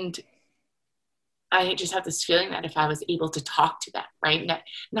 And I just have this feeling that if I was able to talk to them, right,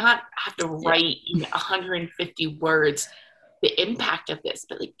 not have to write 150 words the impact of this,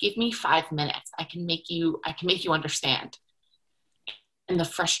 but like, give me 5 minutes. I can make you understand. And the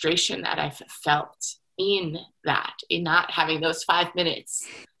frustration that I've felt in not having those 5 minutes,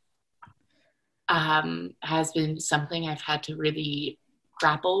 has been something I've had to really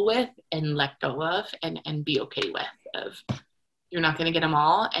grapple with and let go of and be okay with. Of, you're not going to get them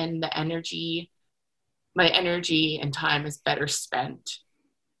all, and my energy and time is better spent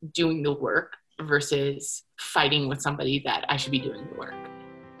doing the work versus fighting with somebody that I should be doing the work.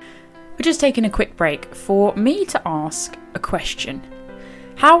 We're just taking a quick break for me to ask a question.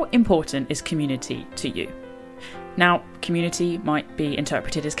 How important is community to you? Now, community might be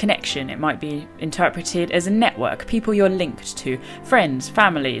interpreted as connection. It might be interpreted as a network, people you're linked to, friends,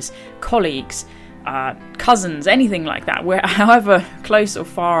 families, colleagues, cousins, anything like that, however close or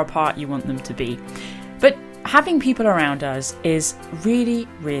far apart you want them to be. But having people around us is really,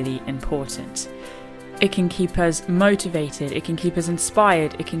 really important. It can keep us motivated, it can keep us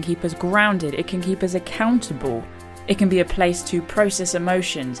inspired, it can keep us grounded, it can keep us accountable. It can be a place to process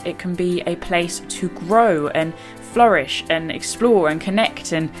emotions, it can be a place to grow and flourish and explore and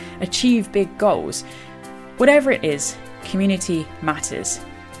connect and achieve big goals. Whatever it is, community matters.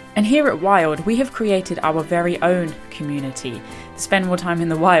 And here at Wild, we have created our very own community, the Spend More Time in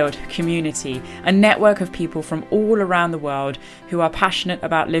the Wild community, a network of people from all around the world who are passionate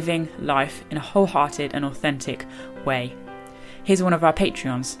about living life in a wholehearted and authentic way. Here's one of our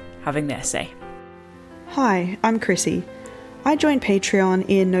Patreons having their say. Hi, I'm Chrissy. I joined Patreon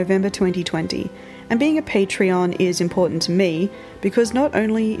in November 2020, and being a Patreon is important to me because not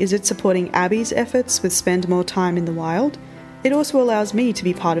only is it supporting Abby's efforts with Spend More Time in the Wild, it also allows me to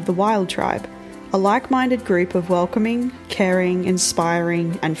be part of the Wild Tribe, a like-minded group of welcoming, caring,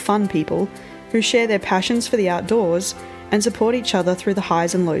 inspiring, and fun people who share their passions for the outdoors and support each other through the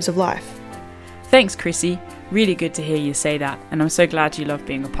highs and lows of life. Thanks, Chrissy. Really good to hear you say that, and I'm so glad you love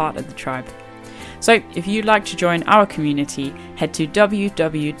being a part of the tribe. So if you'd like to join our community, head to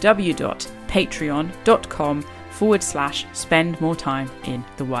www.patreon.com/spend more time in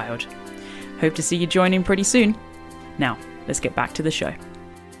the wild. Hope to see you joining pretty soon. Now, let's get back to the show.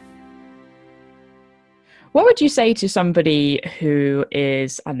 What would you say to somebody who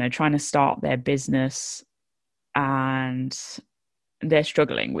is, trying to start their business and they're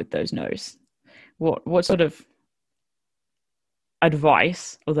struggling with those no's? What sort of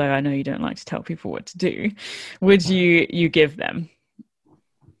advice, although I know you don't like to tell people what to do, would you give them?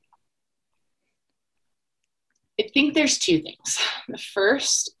 I think there's two things. The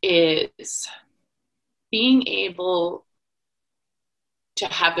first is being able to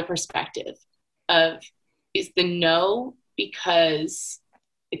have the perspective of, is the no because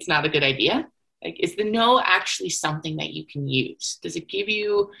it's not a good idea? Like, is the no actually something that you can use? Does it give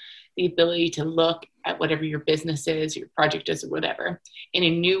you the ability to look at whatever your business is, your project is, or whatever, in a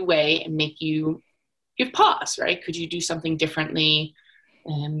new way and make you give pause, right? Could you do something differently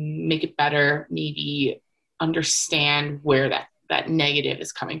and make it better? Maybe understand where that negative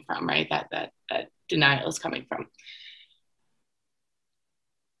is coming from, right? That denial is coming from.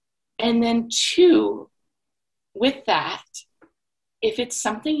 And then two, with that, if it's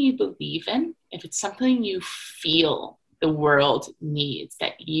something you believe in, if it's something you feel the world needs,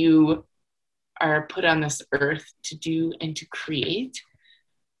 that you are put on this earth to do and to create,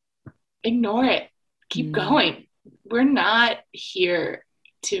 ignore it. Keep going. We're not here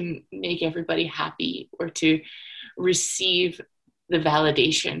to make everybody happy or to receive the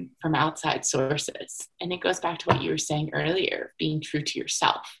validation from outside sources. And it goes back to what you were saying earlier, being true to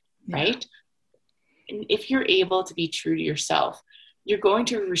yourself, right? And if you're able to be true to yourself, you're going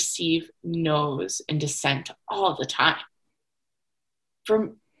to receive no's and dissent all the time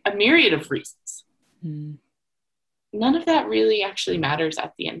for a myriad of reasons. None of that really actually matters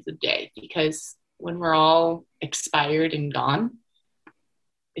at the end of the day, because when we're all expired and gone,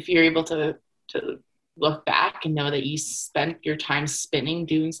 if you're able to look back and know that you spent your time spinning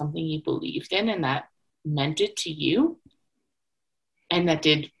doing something you believed in and that meant it to you and that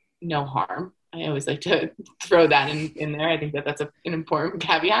did no harm. I always like to throw that in there. I think that that's an important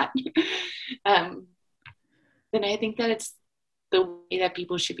caveat. Then I think that it's the way that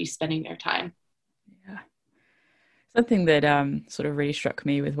people should be spending their time. Yeah. Something that sort of really struck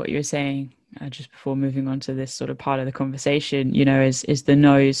me with what you were saying just before moving on to this sort of part of the conversation, you know, is the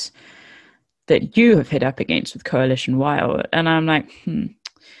no's that you have hit up against with Coalition Wild. And I'm like,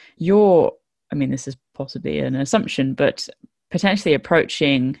 I mean, this is possibly an assumption, but potentially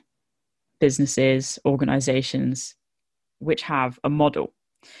approaching businesses, organizations, which have a model,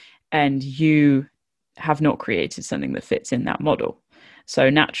 and you have not created something that fits in that model. So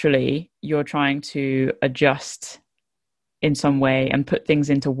naturally, you're trying to adjust in some way and put things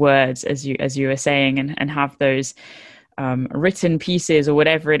into words, as you were saying, and have those written pieces or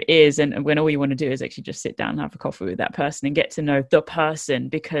whatever it is. And when all you want to do is actually just sit down and have a coffee with that person and get to know the person,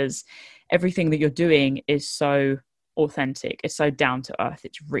 because everything that you're doing is so authentic. It's so down to earth.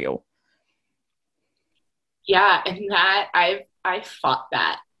 It's real. Yeah. And that I fought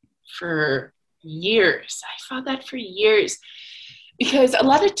that for years. Because a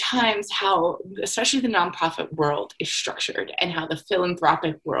lot of times how, especially the nonprofit world is structured and how the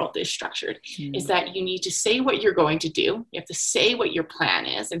philanthropic world is structured, is that you need to say what you're going to do. You have to say what your plan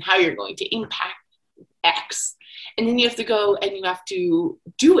is and how you're going to impact X. And then you have to go and you have to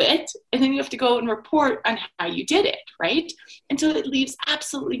do it. And then you have to go and report on how you did it, right? And so it leaves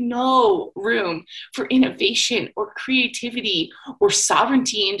absolutely no room for innovation or creativity or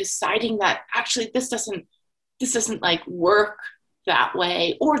sovereignty in deciding that actually this doesn't like work that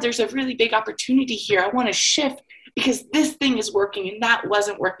way, or there's a really big opportunity here. I want to shift because this thing is working and that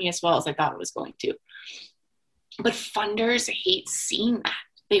wasn't working as well as I thought it was going to. But funders hate seeing that.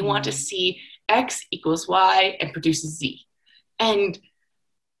 They want to see X equals Y and produces Z. And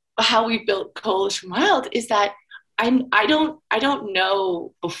how we built Coalition Wild is that I don't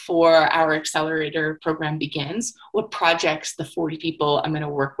know before our accelerator program begins what projects the 40 people I'm going to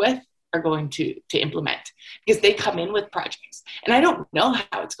work with are going to implement, because they come in with projects and I don't know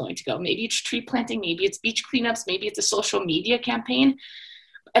how it's going to go. Maybe it's tree planting, maybe it's beach cleanups, maybe it's a social media campaign.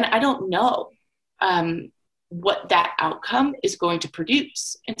 And I don't know what that outcome is going to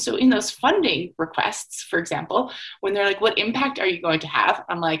produce. And so in those funding requests, for example, when they're like, what impact are you going to have?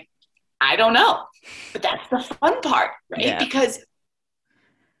 I'm like, I don't know, but that's the fun part, right? Yeah. Because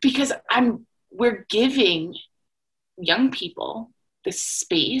we're giving young people the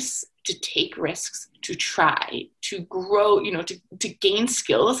space to take risks, to try, to grow, to gain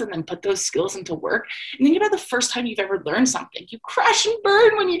skills and then put those skills into work. And think about the first time you've ever learned something. You crash and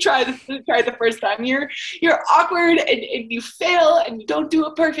burn when you try the first time. You're awkward and you fail and you don't do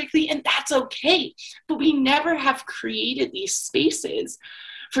it perfectly, and that's okay. But we never have created these spaces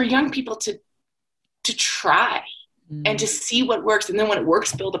for young people to try and to see what works. And then when it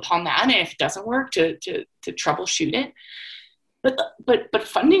works, build upon that. And if it doesn't work, to troubleshoot it. But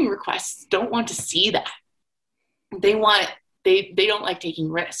funding requests don't want to see that. They don't like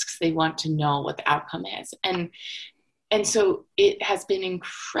taking risks. They want to know what the outcome is. And so it has been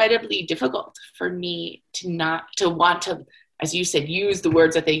incredibly difficult for me to want to, as you said, use the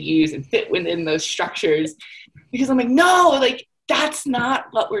words that they use and fit within those structures, because I'm like, no, like that's not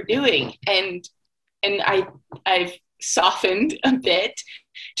what we're doing. And I've softened a bit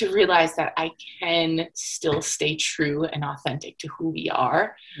to realize that I can still stay true and authentic to who we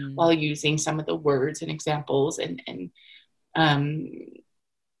are while using some of the words and examples and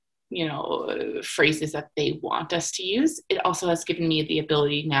phrases that they want us to use. It also has given me the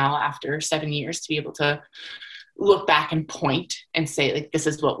ability now, after 7 years, to be able to look back and point and say, like, this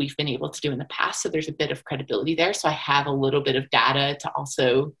is what we've been able to do in the past. So there's a bit of credibility there. So I have a little bit of data to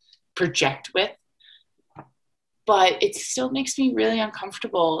also project with. But it still makes me really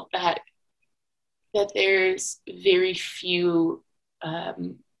uncomfortable that there's very few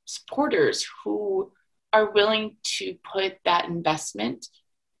supporters who are willing to put that investment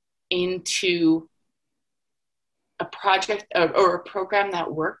into a project or a program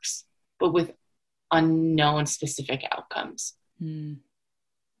that works, but with unknown specific outcomes.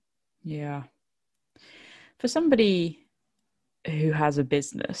 Yeah. For somebody who has a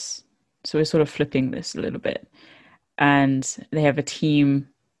business, so we're sort of flipping this a little bit, and they have a team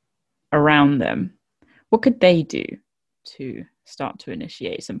around them, what could they do to start to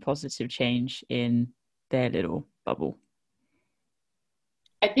initiate some positive change in their little bubble?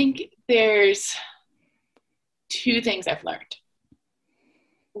 I think there's two things I've learned.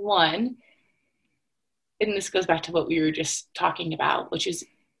 One, and this goes back to what we were just talking about, which is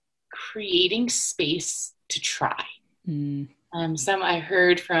creating space to try. I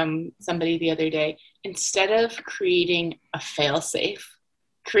heard from somebody the other day, instead of creating a fail-safe,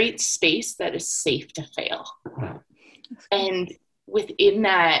 create space that is safe to fail. And within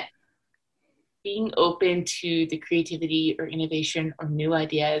that, being open to the creativity or innovation or new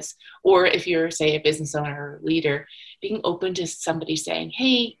ideas, or if you're, say, a business owner or leader, being open to somebody saying,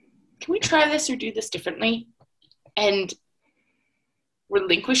 hey, can we try this or do this differently? And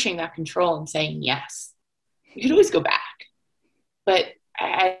relinquishing that control and saying yes. You can always go back. But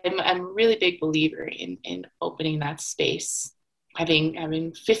I'm a really big believer in opening that space,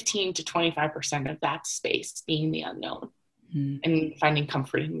 having 15 to 25% of that space being the unknown, and finding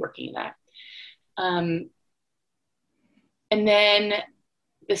comfort in working in that. And then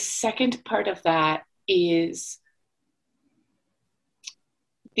the second part of that is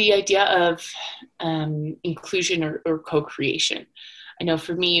the idea of inclusion or co-creation. I know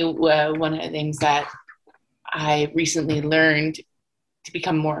for me, one of the things that I recently learned to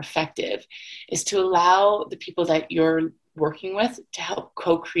become more effective is to allow the people that you're working with to help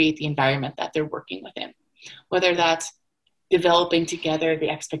co-create the environment that they're working within, whether that's developing together the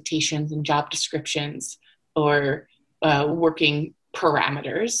expectations and job descriptions or working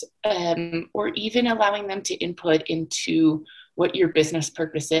parameters, or even allowing them to input into what your business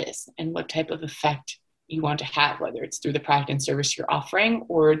purpose is and what type of effect you want to have, whether it's through the product and service you're offering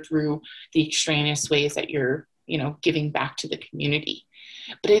or through the extraneous ways that you're, giving back to the community.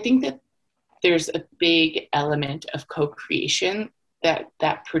 But I think that there's a big element of co-creation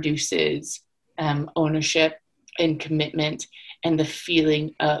that produces ownership and commitment and the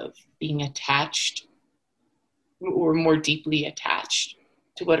feeling of being attached or more deeply attached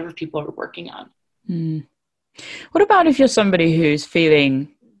to whatever people are working on. What about if you're somebody who's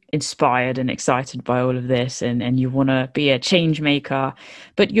feeling inspired and excited by all of this and you want to be a change maker,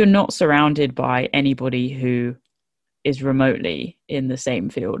 but you're not surrounded by anybody who is remotely in the same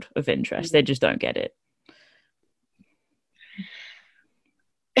field of interest? They just don't get it.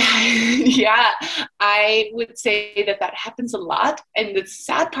 Yeah, I would say that happens a lot. And the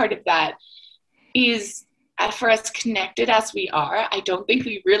sad part of that is, for as connected as we are, I don't think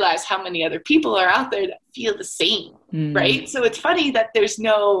we realize how many other people are out there that feel the same, right? So it's funny that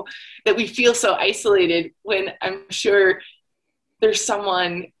that we feel so isolated when I'm sure there's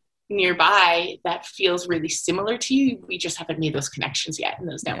someone nearby that feels really similar to you. We just haven't made those connections yet and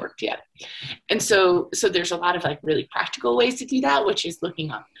those networks yet. And so there's a lot of really practical ways to do that, which is looking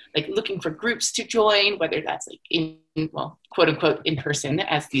for groups to join, whether that's quote unquote in person,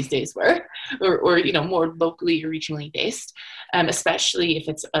 as these days were, or more locally or regionally based, especially if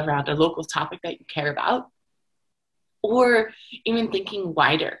it's around a local topic that you care about, or even thinking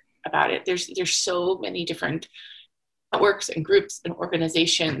wider about it. There's so many different networks and groups and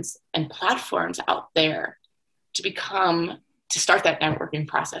organizations and platforms out there to start that networking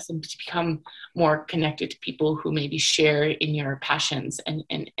process and to become more connected to people who maybe share in your passions and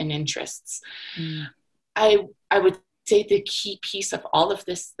interests. I would say the key piece of all of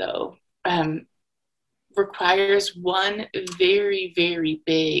this, though, requires one very, very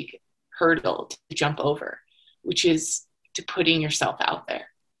big hurdle to jump over, which is to putting yourself out there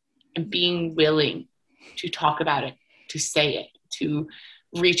and being willing to talk about it, to say it, to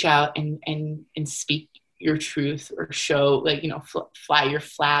reach out and speak your truth or show, fly your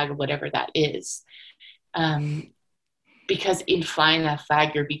flag or whatever that is. Because in flying that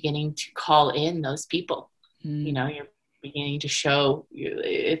flag, you're beginning to call in those people. You're beginning to show,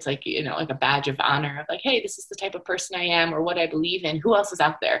 it's like a badge of honor of hey, this is the type of person I am or what I believe in. Who else is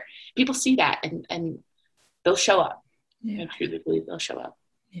out there? People see that and they'll show up. I truly believe they'll show up.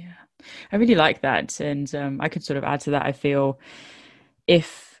 Yeah, I really like that. And I could sort of add to that. I feel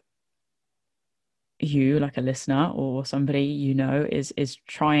if you, like a listener or somebody is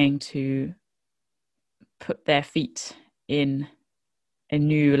trying to put their feet in a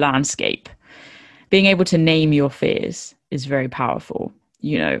new landscape, being able to name your fears is very powerful.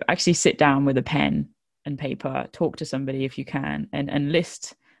 Actually sit down with a pen and paper, talk to somebody if you can, and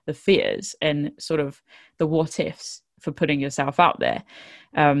list the fears and sort of the what ifs for putting yourself out there.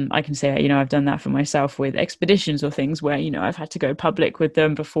 I can say, I've done that for myself with expeditions or things where, I've had to go public with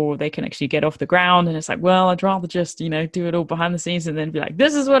them before they can actually get off the ground. And it's well, I'd rather just, do it all behind the scenes and then be like,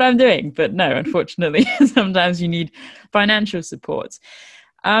 this is what I'm doing. But no, unfortunately, sometimes you need financial support.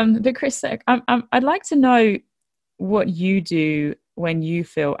 But Chris, I'd like to know what you do when you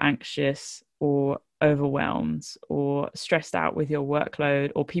feel anxious or overwhelmed or stressed out with your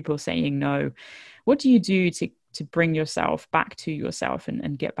workload or people saying no. What do you do to bring yourself back to yourself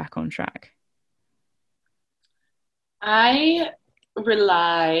and get back on track? I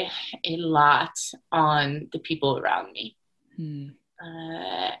rely a lot on the people around me.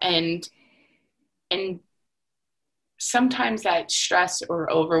 And And sometimes that stress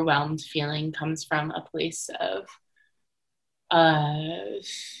or overwhelmed feeling comes from a place of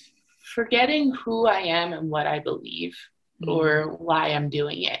forgetting who I am and what I believe or why I'm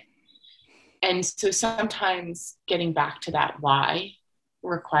doing it. And so sometimes getting back to that why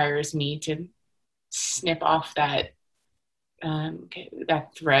requires me to snip off that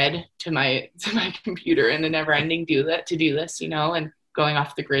thread to my computer and the never-ending to-do list, and going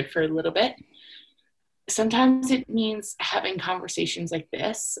off the grid for a little bit. Sometimes it means having conversations like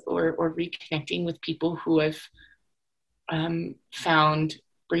this or reconnecting with people who I've found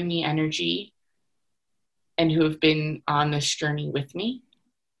bring me energy and who have been on this journey with me.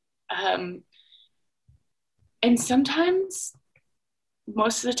 And sometimes,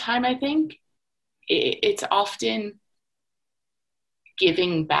 most of the time, I think it's often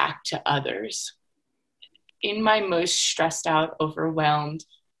giving back to others. In my most stressed out, overwhelmed,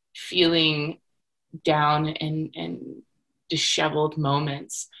 feeling down and disheveled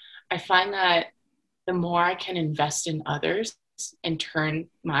moments, I find that the more I can invest in others and turn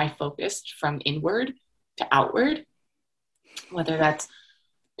my focus from inward to outward, whether that's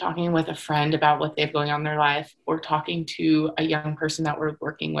talking with a friend about what they have going on in their life, or talking to a young person that we're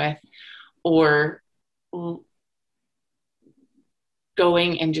working with, or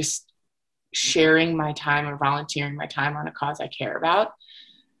going and just sharing my time or volunteering my time on a cause I care about,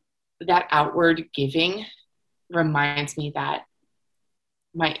 that outward giving reminds me that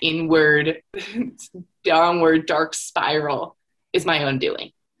my inward downward dark spiral is my own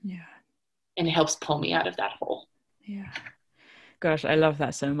doing. Yeah. And it helps pull me out of that hole. Yeah. Gosh, I love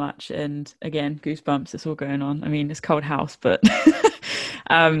that so much. And again, goosebumps, it's all going on. I mean, it's cold house, but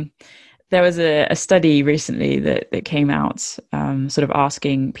there was a study recently that came out sort of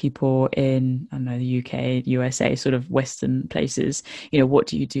asking people in, I don't know, the UK, USA, sort of Western places, what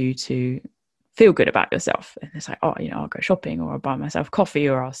do you do to feel good about yourself? And it's like, I'll go shopping, or I'll buy myself coffee,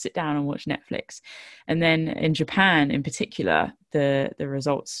 or I'll sit down and watch Netflix. And then in Japan in particular, the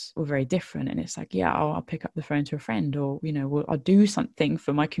results were very different. And it's like, I'll pick up the phone to a friend, or, I'll do something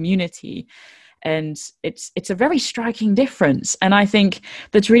for my community. And it's a very striking difference. And I think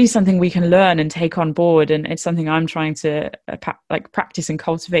that's really something we can learn and take on board. And it's something I'm trying to practice and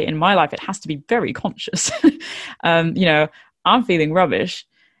cultivate in my life. It has to be very conscious. I'm feeling rubbish.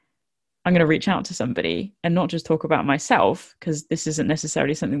 I'm going to reach out to somebody and not just talk about myself, because this isn't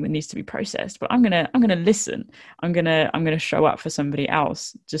necessarily something that needs to be processed, but I'm going to listen. I'm going to show up for somebody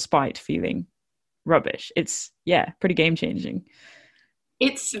else despite feeling rubbish. It's pretty game changing.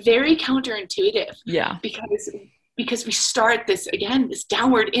 It's very counterintuitive. Yeah. Because we start this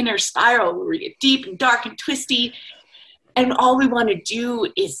downward inner spiral where we get deep and dark and twisty, and all we want to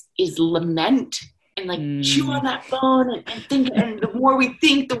do is lament and chew on that bone and think, and the more we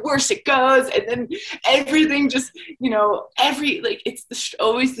think, the worse it goes, and then everything just it's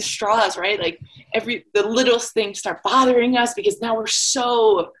always the straws, right? Like the littlest things start bothering us because now we're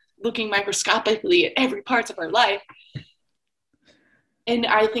so looking microscopically at every parts of our life. And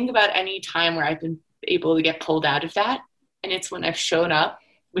I think about any time where I've been able to get pulled out of that, and it's when I've shown up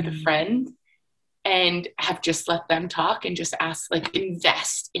with a friend and have just let them talk and just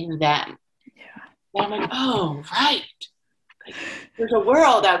invest in them. Yeah. And I'm like, oh, right. Like, there's a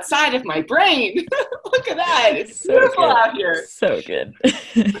world outside of my brain. Look at that. It's so beautiful out here. So good.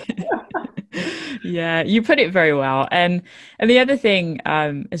 Yeah, you put it very well. And the other thing,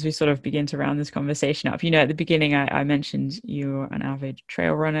 as we sort of begin to round this conversation up, at the beginning, I mentioned you're an avid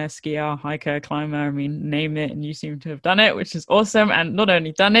trail runner, skier, hiker, climber. I mean, name it, and you seem to have done it, which is awesome. And not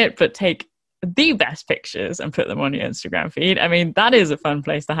only done it, but take the best pictures and put them on your Instagram feed. I mean, that is a fun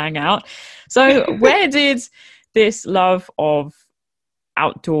place to hang out. So where did this love of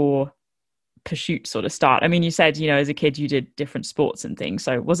outdoor pursuit sort of start? I mean, you said, as a kid you did different sports and things.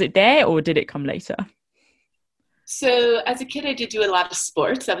 So was it there, or did it come later? So as a kid, I did do a lot of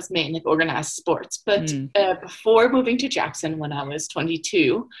sports. That was mainly organized sports. But before moving to Jackson when I was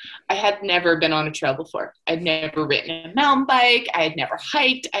 22, I had never been on a trail before. I'd never ridden a mountain bike. I had never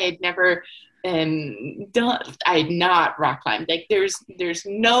hiked. I had never I had not rock climbed. Like there's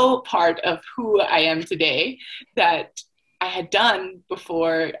no part of who I am today that I had done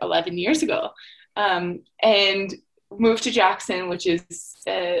before 11 years ago. And moved to Jackson, which is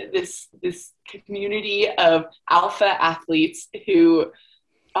this community of alpha athletes who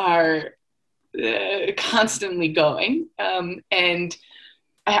are constantly going. And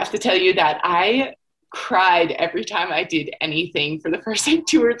I have to tell you that I cried every time I did anything for the first like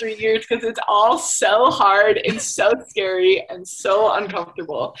 2 or 3 years, because it's all so hard and so scary and so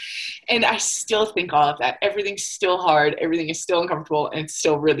uncomfortable. And I still think all of that. Everything's still hard. Everything is still uncomfortable, and it's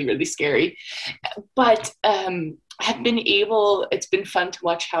still really, really scary. But it's been fun to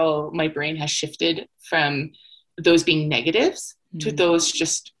watch how my brain has shifted from those being negatives to those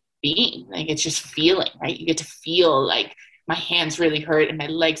just being, like, it's just feeling, right? You get to feel like my hands really hurt and my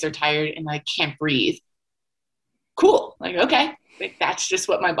legs are tired and I can't breathe. Cool. Like, okay, like that's just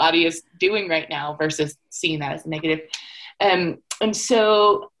what my body is doing right now, versus seeing that as a negative. And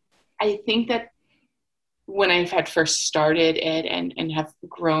so I think that when I've had first started it and have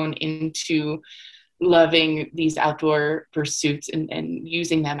grown into loving these outdoor pursuits and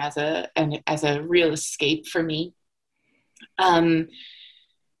using them as a real escape for me,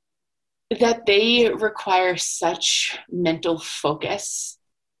 that they require such mental focus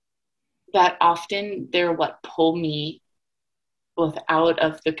that often they're what pull me both out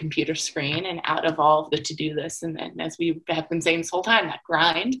of the computer screen and out of all of the to-do lists. And as we have been saying this whole time, that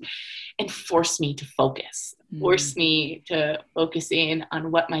grind, and force me to focus, force me to focus in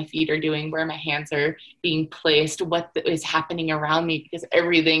on what my feet are doing, where my hands are being placed, what is happening around me, because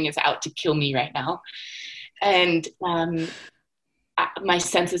everything is out to kill me right now. And my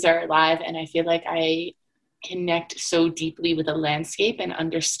senses are alive, and I feel like I connect so deeply with the landscape and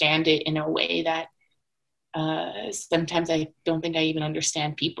understand it in a way that sometimes I don't think I even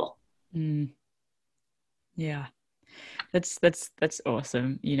understand people. Yeah, that's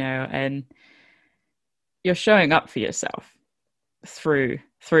awesome, and you're showing up for yourself through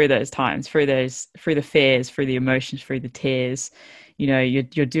those times, through the fears, through the emotions, through the tears.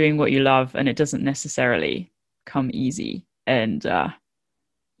 You're doing what you love, and it doesn't necessarily come easy. And I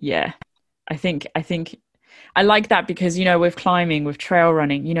think I like that, because with climbing, with trail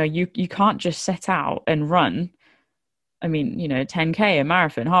running, you can't just set out and run. I mean, 10K, a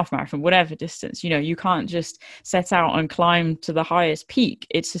marathon, half marathon, whatever distance, you can't just set out and climb to the highest peak.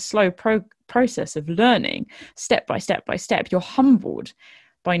 It's a slow process of learning, step by step by step. You're humbled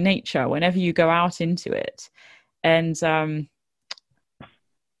by nature whenever you go out into it. And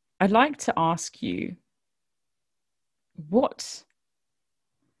I'd like to ask you, what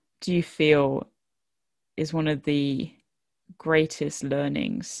do you feel is one of the greatest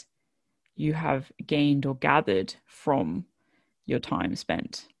learnings you have gained or gathered from your time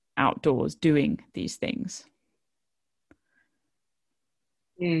spent outdoors doing these things?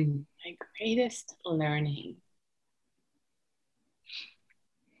 My greatest learning.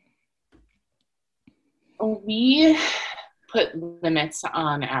 We put limits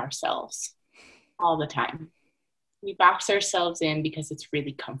on ourselves all the time. We box ourselves in because it's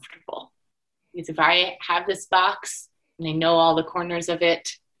really comfortable. Because if I have this box and I know all the corners of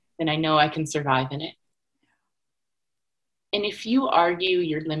it, then I know I can survive in it. And if you argue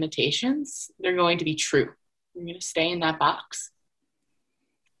your limitations, they're going to be true. You're going to stay in that box.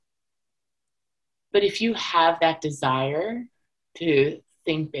 But if you have that desire to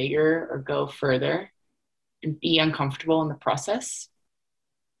think bigger or go further and be uncomfortable in the process,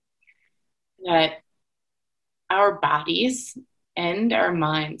 that our bodies and our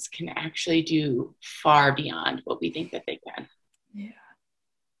minds can actually do far beyond what we think that they can. Yeah.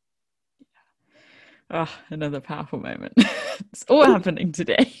 Oh, another powerful moment. It's all happening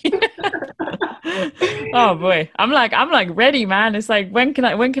today. Oh boy. I'm like ready, man. It's like, when can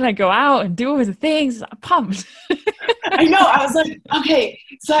I go out and do all the things? I'm pumped. I know. I was like, okay,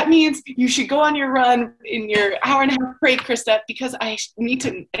 so that means you should go on your run in your hour and a half break, Krista, because I need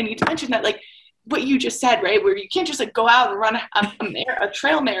to mention that, like, what you just said, right? Where you can't just like go out and run a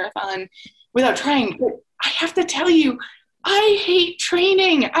trail marathon without trying. But I have to tell you, I hate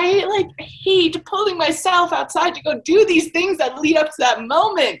training. I hate pulling myself outside to go do these things that lead up to that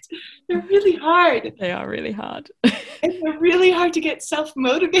moment. They're really hard. They are really hard. And they're really hard to get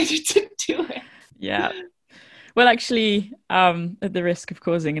self-motivated to do it. Yeah. Well, actually, at the risk of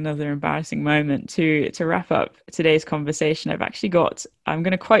causing another embarrassing moment, to wrap up today's conversation, I'm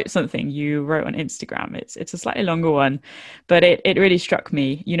going to quote something you wrote on Instagram. It's a slightly longer one, but it really struck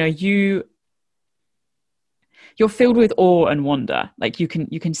me. You're filled with awe and wonder. Like you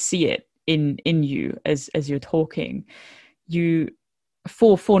can see it in you as you're talking. You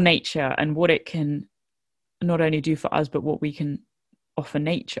for nature and what it can not only do for us, but what we can offer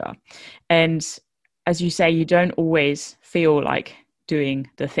nature. And as you say, you don't always feel like doing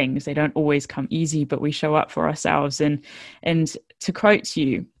the things. They don't always come easy, but we show up for ourselves. And to quote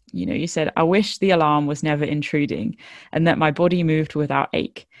you, you said, "I wish the alarm was never intruding, and that my body moved without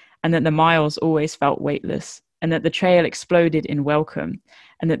ache, and that the miles always felt weightless, and that the trail exploded in welcome,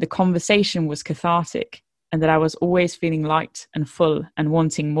 and that the conversation was cathartic, and that I was always feeling light and full and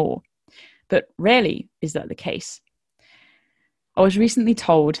wanting more. But rarely is that the case. I was recently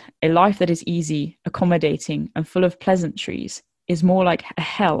told a life that is easy, accommodating, and full of pleasantries is more like a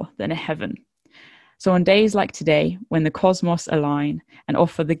hell than a heaven. So on days like today, when the cosmos align and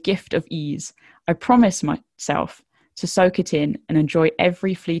offer the gift of ease, I promise myself to soak it in and enjoy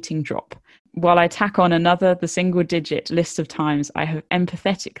every fleeting drop, while I tack on the single-digit list of times I have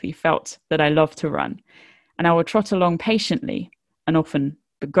empathetically felt that I love to run. And I will trot along patiently and often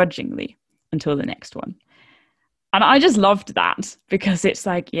begrudgingly until the next one. And I just loved that, because it's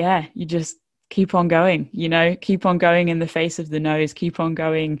like, yeah, you just keep on going, keep on going in the face of the no's, keep on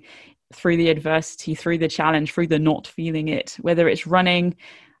going through the adversity, through the challenge, through the not feeling it, whether it's running,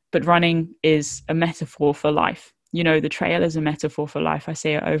 but running is a metaphor for life. The trail is a metaphor for life. I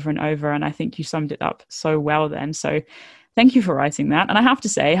say it over and over, and I think you summed it up so well then. So thank you for writing that. And I have to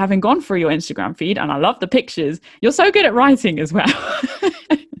say, having gone through your Instagram feed, and I love the pictures, you're so good at writing as well.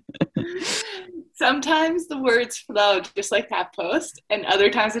 Sometimes the words flow just like that post, and other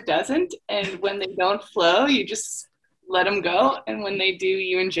times it doesn't. And when they don't flow, you just let them go. And when they do,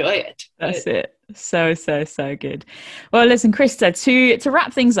 you enjoy it. That's it. So good. Well, listen, Krista, to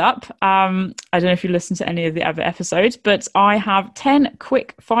wrap things up, I don't know if you listened to any of the other episodes, but I have 10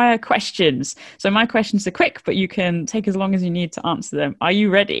 quick fire questions. So my questions are quick, but you can take as long as you need to answer them. Are you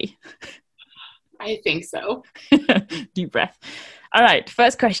ready? I think so. Deep breath. All right.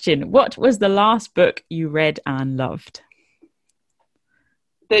 First question. What was the last book you read and loved?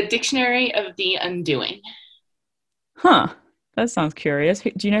 The Dictionary of the Undoing. Huh. That sounds curious.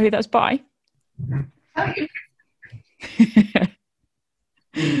 Do you know who that's by?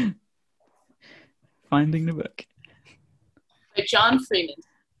 Finding the book. By John Freeman.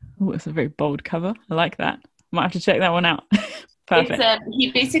 Oh, it's a very bold cover. I like that. Might have to check that one out. Perfect.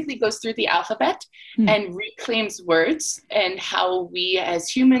 He basically goes through the alphabet and reclaims words and how we as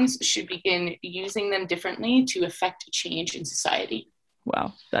humans should begin using them differently to affect change in society.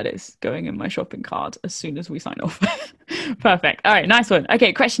 Wow, that is going in my shopping cart as soon as we sign off. Perfect. All right, nice one.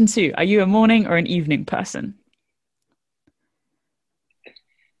 Okay, question 2. Are you a morning or an evening person?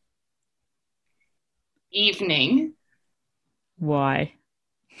 Evening. Why?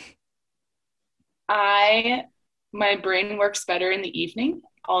 My brain works better in the evening,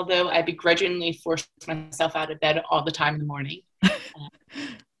 although I begrudgingly force myself out of bed all the time in the morning.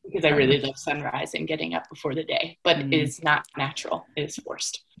 Because I really love sunrise and getting up before the day, but it is not natural. It is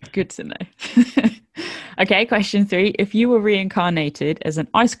forced. Good to know. Okay, question 3. If you were reincarnated as an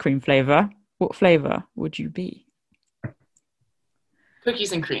ice cream flavor, what flavor would you be?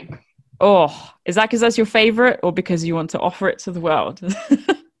 Cookies and cream. Oh, is that because that's your favorite or because you want to offer it to the world?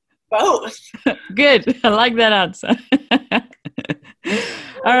 Both. Good. I like that answer.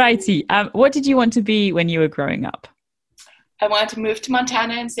 All righty. What did you want to be when you were growing up? I wanted to move to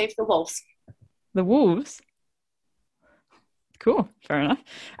Montana and save the wolves. The wolves? Cool. Fair enough.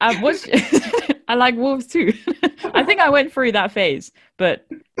 I like wolves too. I think I went through that phase, but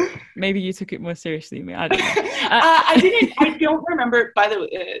maybe you took it more seriously than me. I don't know. I don't remember, by the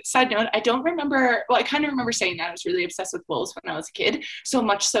way, side note, I don't remember, well, I kind of remember saying that I was really obsessed with wolves when I was a kid. So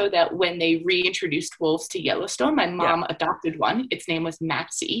much so that when they reintroduced wolves to Yellowstone, my mom adopted one. Its name was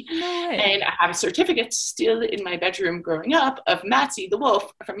Matsy. No way. And I have a certificate still in my bedroom growing up of Matsy, the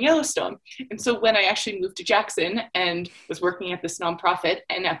wolf from Yellowstone. And so when I actually moved to Jackson and was working at this nonprofit,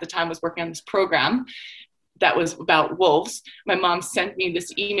 and at the time was working on this program that was about wolves, my mom sent me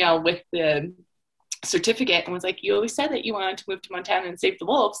this email with the certificate and was like, you always said that you wanted to move to Montana and save the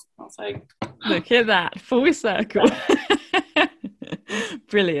wolves. I was like, look at that, full circle.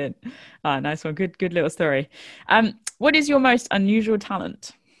 Brilliant. Nice one. Good little story. What is your most unusual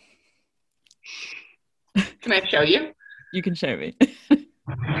talent? Can I show you? You can show me.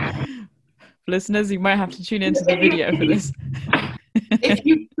 Listeners, you might have to tune into the video for this.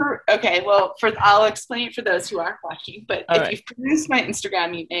 I'll explain it for those who aren't watching, but All if right. you've perused my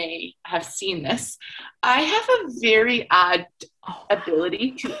Instagram, you may have seen this. I have a very odd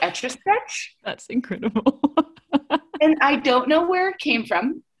ability to etch-a-sketch. That's incredible. And I don't know where it came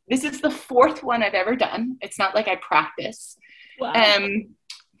from. This is the 4th one I've ever done. It's not like I practice. Wow.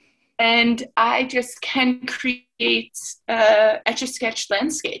 And I just can create etch-a-sketch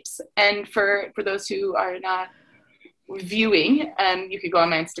landscapes. And for those who are not viewing, you could go on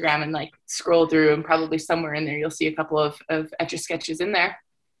my Instagram and like scroll through, and probably somewhere in there you'll see a couple of etch-a-sketches in there.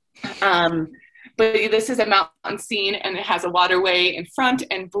 But this is a mountain scene, and it has a waterway in front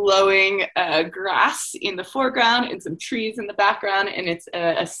and blowing grass in the foreground and some trees in the background, and it's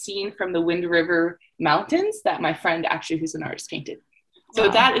a scene from the Wind River mountains that my friend actually who's an artist painted. So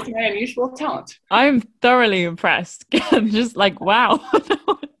that is my unusual talent. I'm thoroughly impressed. I'm just like, wow.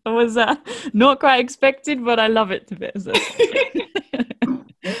 That was not quite expected, but I love it to bits.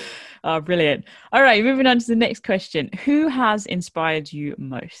 Oh, brilliant. All right, moving on to the next question. Who has inspired you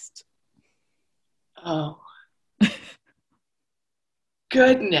most? Oh,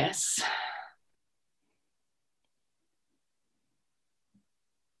 goodness.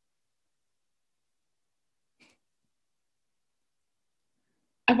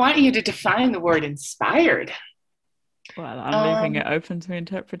 I want you to define the word inspired. Well, I'm leaving it open to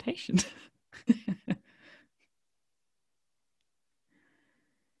interpretation.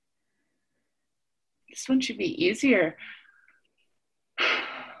 This one should be easier. Are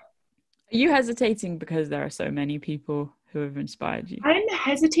you hesitating because there are so many people who have inspired you? I'm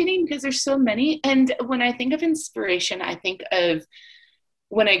hesitating because there's so many. And when I think of inspiration, I think of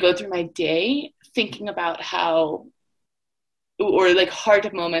when I go through my day, thinking about how, or like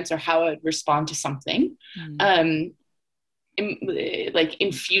hard moments or how I would respond to something. Like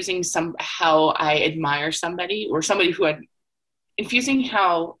infusing how I admire somebody or somebody who infusing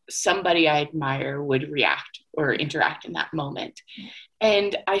how somebody I admire would react or interact in that moment.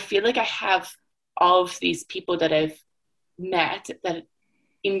 And I feel like I have all of these people that I've met that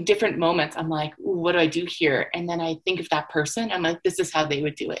in different moments, I'm like, what do I do here? And then I think of that person. I'm like, this is how they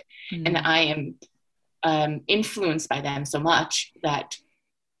would do it. And I am influenced by them so much that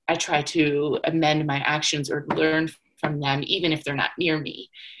I try to amend my actions or learn from them, even if they're not near me,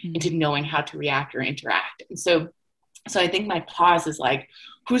 into knowing how to react or interact. And so I think my pause is like,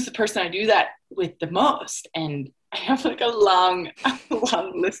 who's the person I do that with the most? And I have like a long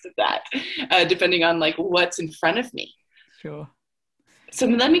list of that, depending on like what's in front of me. Sure. So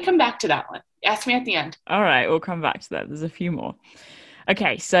let me come back to that one. Ask me at the end. All right, we'll come back to that. There's a few more.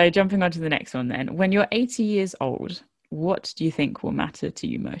 Okay, so jumping on to the next one then. When you're 80 years old, what do you think will matter to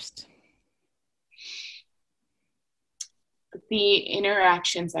you most? The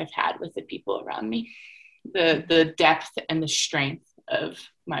interactions I've had with the people around me, the depth and the strength of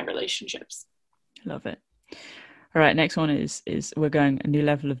my relationships. Love it. All right, next one is we're going a new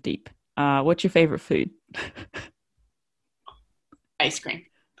level of deep. What's your favorite food? Ice cream.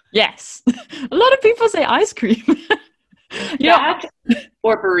 Yes. A lot of people say ice cream. That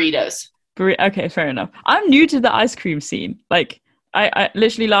or burritos. Okay, fair enough. I'm new to the ice cream scene. Like I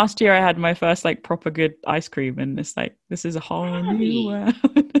literally last year I had my first like proper good ice cream, and it's like this is a whole new world.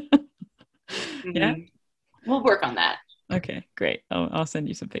 Yeah, we'll work on that. Okay, great. I'll send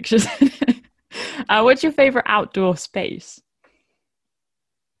you some pictures. What's your favorite outdoor space?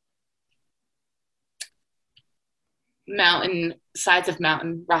 Mountain sides of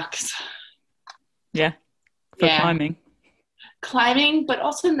mountain rocks. Yeah, for climbing, but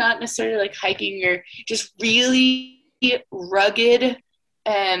also not necessarily like hiking or just really rugged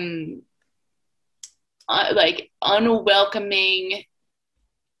and like unwelcoming,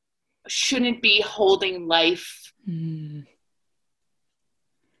 shouldn't be holding life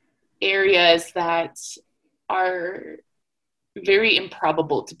areas that are very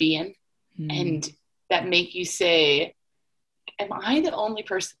improbable to be in and that make you say, am I the only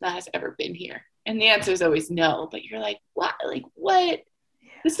person that has ever been here? And the answer is always no, but you're like, what? Like, what?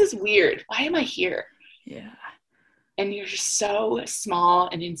 Yeah. This is weird. Why am I here? Yeah. And you're just so small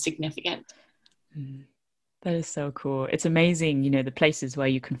and insignificant. That is so cool. It's amazing, the places where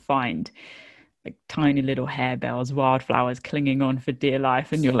you can find like tiny little harebells, wildflowers clinging on for dear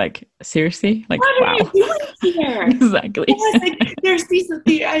life, and you're like, seriously? Like, what wow. are you doing here? Exactly. Like, there's these,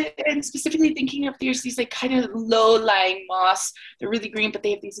 and specifically thinking of, there's these like kind of low-lying moss. They're really green, but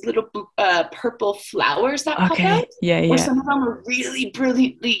they have these little purple flowers that pop out. Yeah. Or some of them are really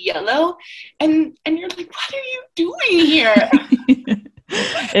brilliantly yellow, and you're like, what are you doing here?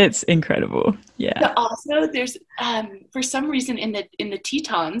 It's incredible. Yeah. But also, there's for some reason in the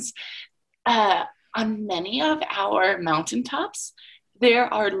Tetons, on many of our mountaintops,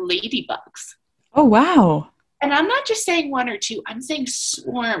 there are ladybugs. Oh, wow. And I'm not just saying one or two, I'm saying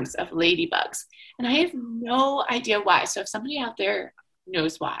swarms of ladybugs. And I have no idea why. So if somebody out there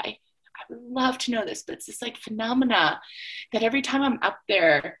knows why, I would love to know this. But it's this like phenomena that every time I'm up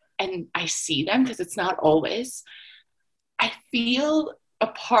there and I see them, because it's not always, I feel a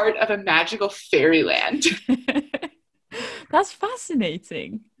part of a magical fairyland. That's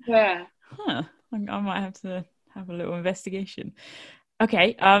fascinating. Yeah. Huh. I might have to have a little investigation.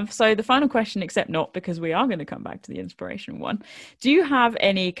 Okay, so the final question, except not, because we are going to come back to the inspiration one. Do you have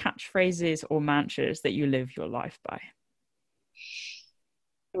any catchphrases or mantras that you live your life by?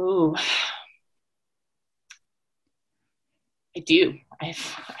 Ooh. I do.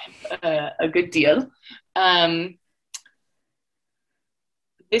 I've a good deal.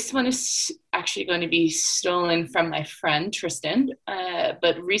 This one is actually going to be stolen from my friend Tristan,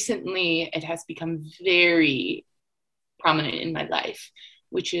 but recently it has become very prominent in my life,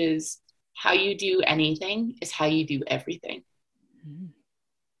 which is how you do anything is how you do everything.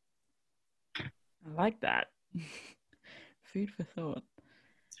 I like that. Food for thought.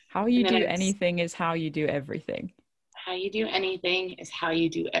 How you do anything is how you do everything. How you do anything is how you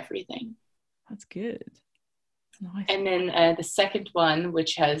do everything. That's good. Nice. And then the second one,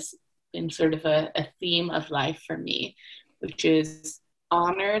 which has been sort of a theme of life for me, which is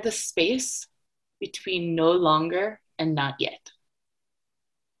honor the space between no longer and not yet.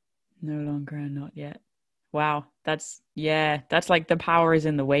 No longer and not yet. Wow. That's like the power is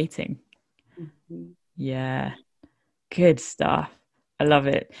in the waiting. Mm-hmm. Yeah. Good stuff. I love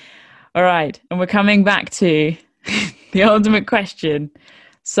it. All right. And we're coming back to the ultimate question.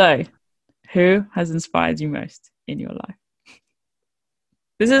 So, who has inspired you most in your life?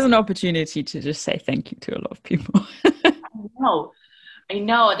 This is an opportunity to just say thank you to a lot of people. I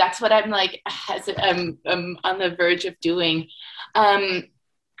know. That's what I'm like, I'm on the verge of doing. I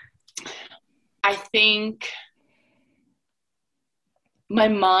think my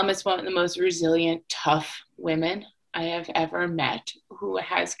mom is one of the most resilient, tough women I have ever met, who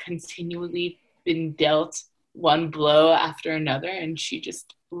has continually been dealt one blow after another, and she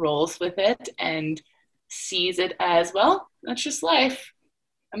just rolls with it and sees it as, well, that's just life.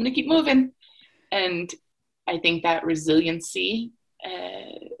 I'm going to keep moving. And I think that resiliency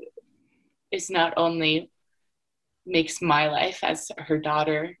is not only makes my life as her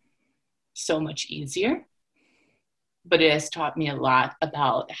daughter so much easier, but it has taught me a lot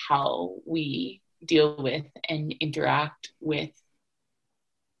about how we deal with and interact with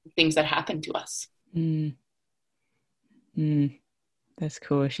things that happen to us. That's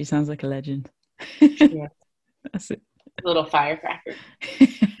cool. She sounds like a legend. Yeah. That's it. A little firecracker.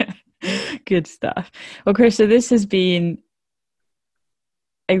 Good stuff. Well, Krista, this has been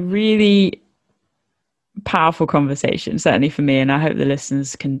a really powerful conversation, certainly for me, and I hope the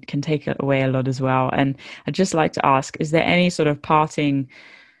listeners can take away a lot as well. And I'd just like to ask, is there any sort of parting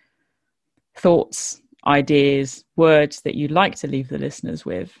thoughts, ideas, words that you'd like to leave the listeners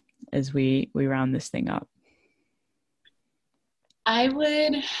with as we round this thing up? I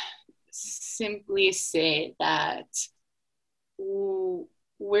would simply say that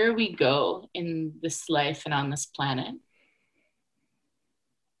where we go in this life and on this planet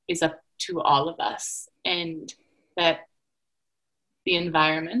is up to all of us, and that the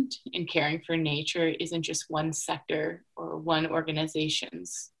environment and caring for nature isn't just one sector or one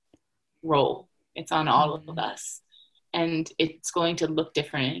organization's role. It's on all of us, and it's going to look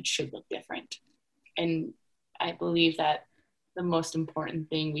different, and it should look different. And I believe that the most important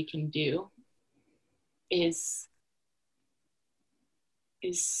thing we can do is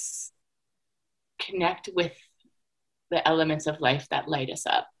connect with the elements of life that light us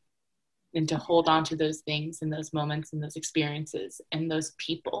up, and to hold on to those things and those moments and those experiences and those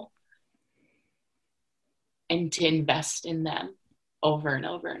people, and to invest in them over and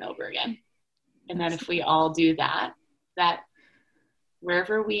over and over again. And that if we all do that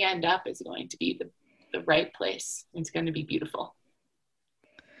wherever we end up is going to be the right place. It's going to be beautiful.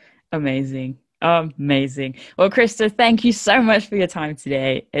 Amazing. Well, Krista, thank you so much for your time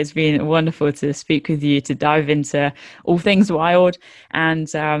today. It's been wonderful to speak with you, to dive into all things wild. And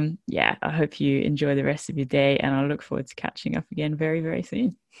I hope you enjoy the rest of your day. And I look forward to catching up again very, very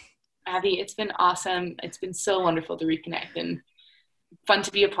soon. Abby, it's been awesome. It's been so wonderful to reconnect and fun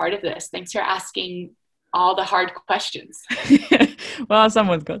to be a part of this. Thanks for asking all the hard questions. Well,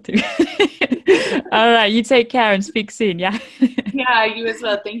 someone's got to. All right, you take care and speak soon, yeah? Yeah, you as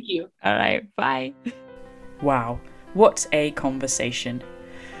well. Thank you. All right, bye. Wow, what a conversation.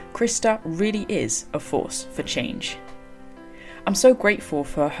 Krista really is a force for change. I'm so grateful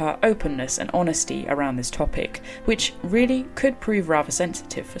for her openness and honesty around this topic, which really could prove rather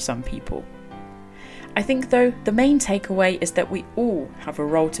sensitive for some people. I think, though, the main takeaway is that we all have a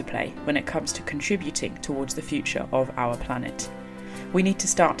role to play when it comes to contributing towards the future of our planet. We need to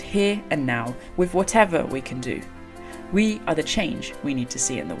start here and now with whatever we can do. We are the change we need to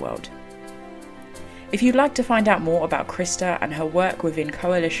see in the world. If you'd like to find out more about Krista and her work within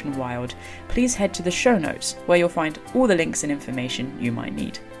Coalition Wild, please head to the show notes where you'll find all the links and information you might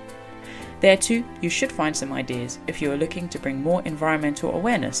need. There too, you should find some ideas if you are looking to bring more environmental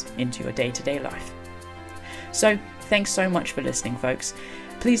awareness into your day-to-day life. So, thanks so much for listening, folks.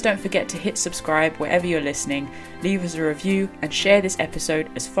 Please don't forget to hit subscribe wherever you're listening, leave us a review, and share this episode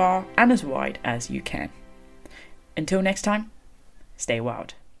as far and as wide as you can. Until next time, stay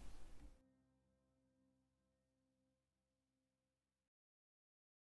wild.